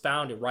 was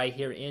founded right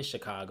here in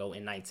Chicago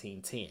in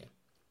 1910.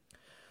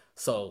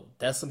 So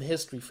that's some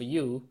history for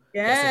you.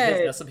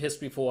 Yes. That's some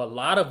history for a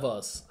lot of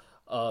us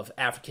of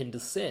African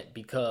descent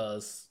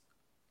because,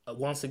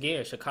 once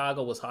again,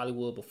 Chicago was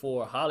Hollywood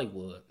before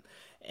Hollywood.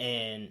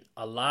 And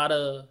a lot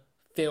of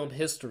film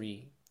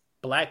history,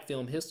 Black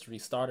film history,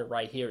 started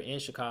right here in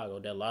Chicago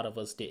that a lot of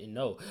us didn't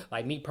know.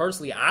 Like me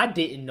personally, I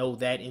didn't know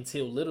that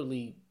until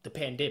literally the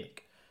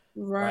pandemic.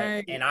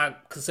 Right. And I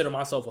consider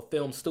myself a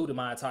film student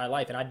my entire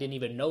life, and I didn't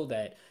even know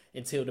that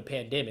until the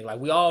pandemic. Like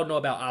we all know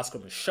about Oscar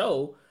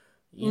Micheaux,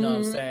 you know what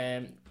I'm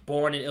saying?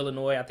 Born in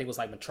Illinois, I think it was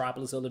like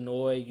Metropolis,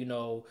 Illinois, we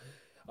all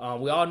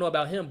know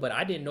about him, but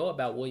I didn't know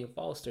about William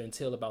Foster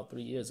until about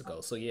 3 years ago.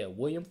 So yeah,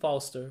 William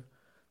Foster.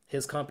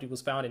 His company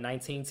was founded in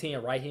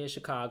 1910 right here in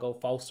Chicago,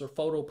 Foster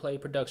Photoplay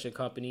Production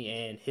Company,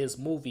 and his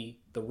movie,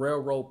 The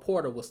Railroad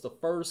Porter, was the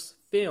first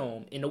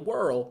film in the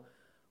world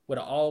with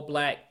an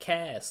all-Black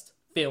cast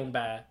filmed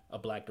by a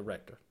Black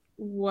director.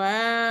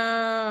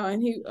 Wow.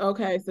 And so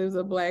he was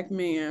a Black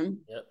man.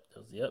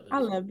 Yep. I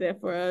love that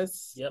for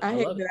us. Yep, I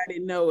hate that I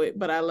didn't know it,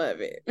 but I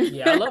love it.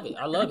 Yeah, I love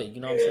it. You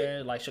know what I'm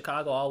saying? Like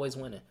Chicago always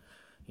winning.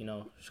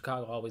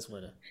 Chicago always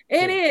winning.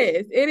 It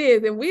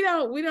is. And we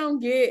don't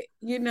get,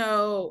 we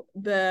don't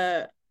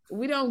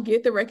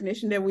get the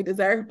recognition that we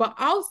deserve. But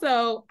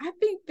also, I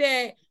think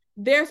that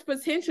there's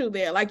potential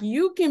there. Like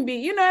you can be,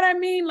 you know what I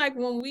mean? Like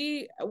when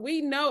we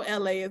know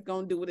LA is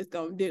going to do what it's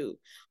going to do.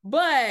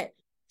 But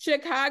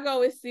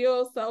Chicago is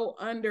still so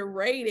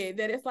underrated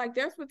that it's like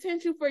there's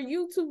potential for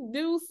you to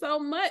do so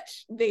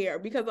much there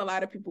because a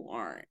lot of people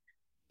aren't.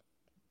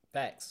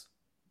 Facts.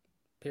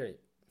 Period.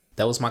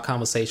 That was my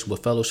conversation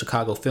with fellow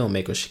Chicago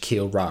filmmaker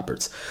Shaquille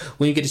Roberts.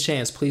 When you get a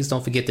chance, please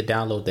don't forget to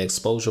download the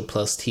Exposure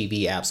Plus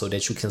TV app so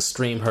that you can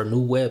stream her new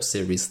web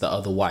series, The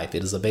Other Wife.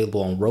 It is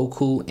available on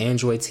Roku,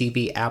 Android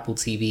TV, Apple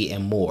TV,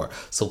 and more.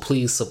 So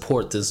please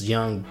support this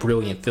young,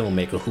 brilliant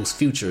filmmaker whose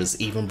future is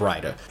even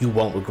brighter. You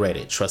won't regret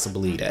it. Trust and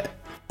believe that.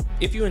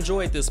 If you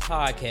enjoyed this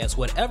podcast,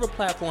 whatever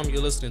platform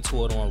you're listening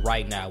to it on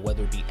right now,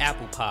 whether it be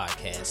Apple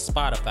Podcasts,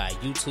 Spotify,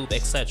 YouTube,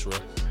 etc.,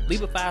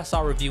 leave a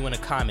 5-star review and a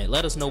comment.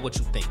 Let us know what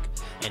you think.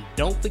 And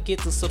don't forget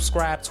to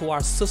subscribe to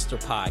our sister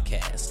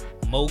podcast,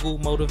 Mogul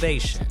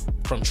Motivation,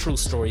 from True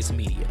Stories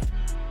Media.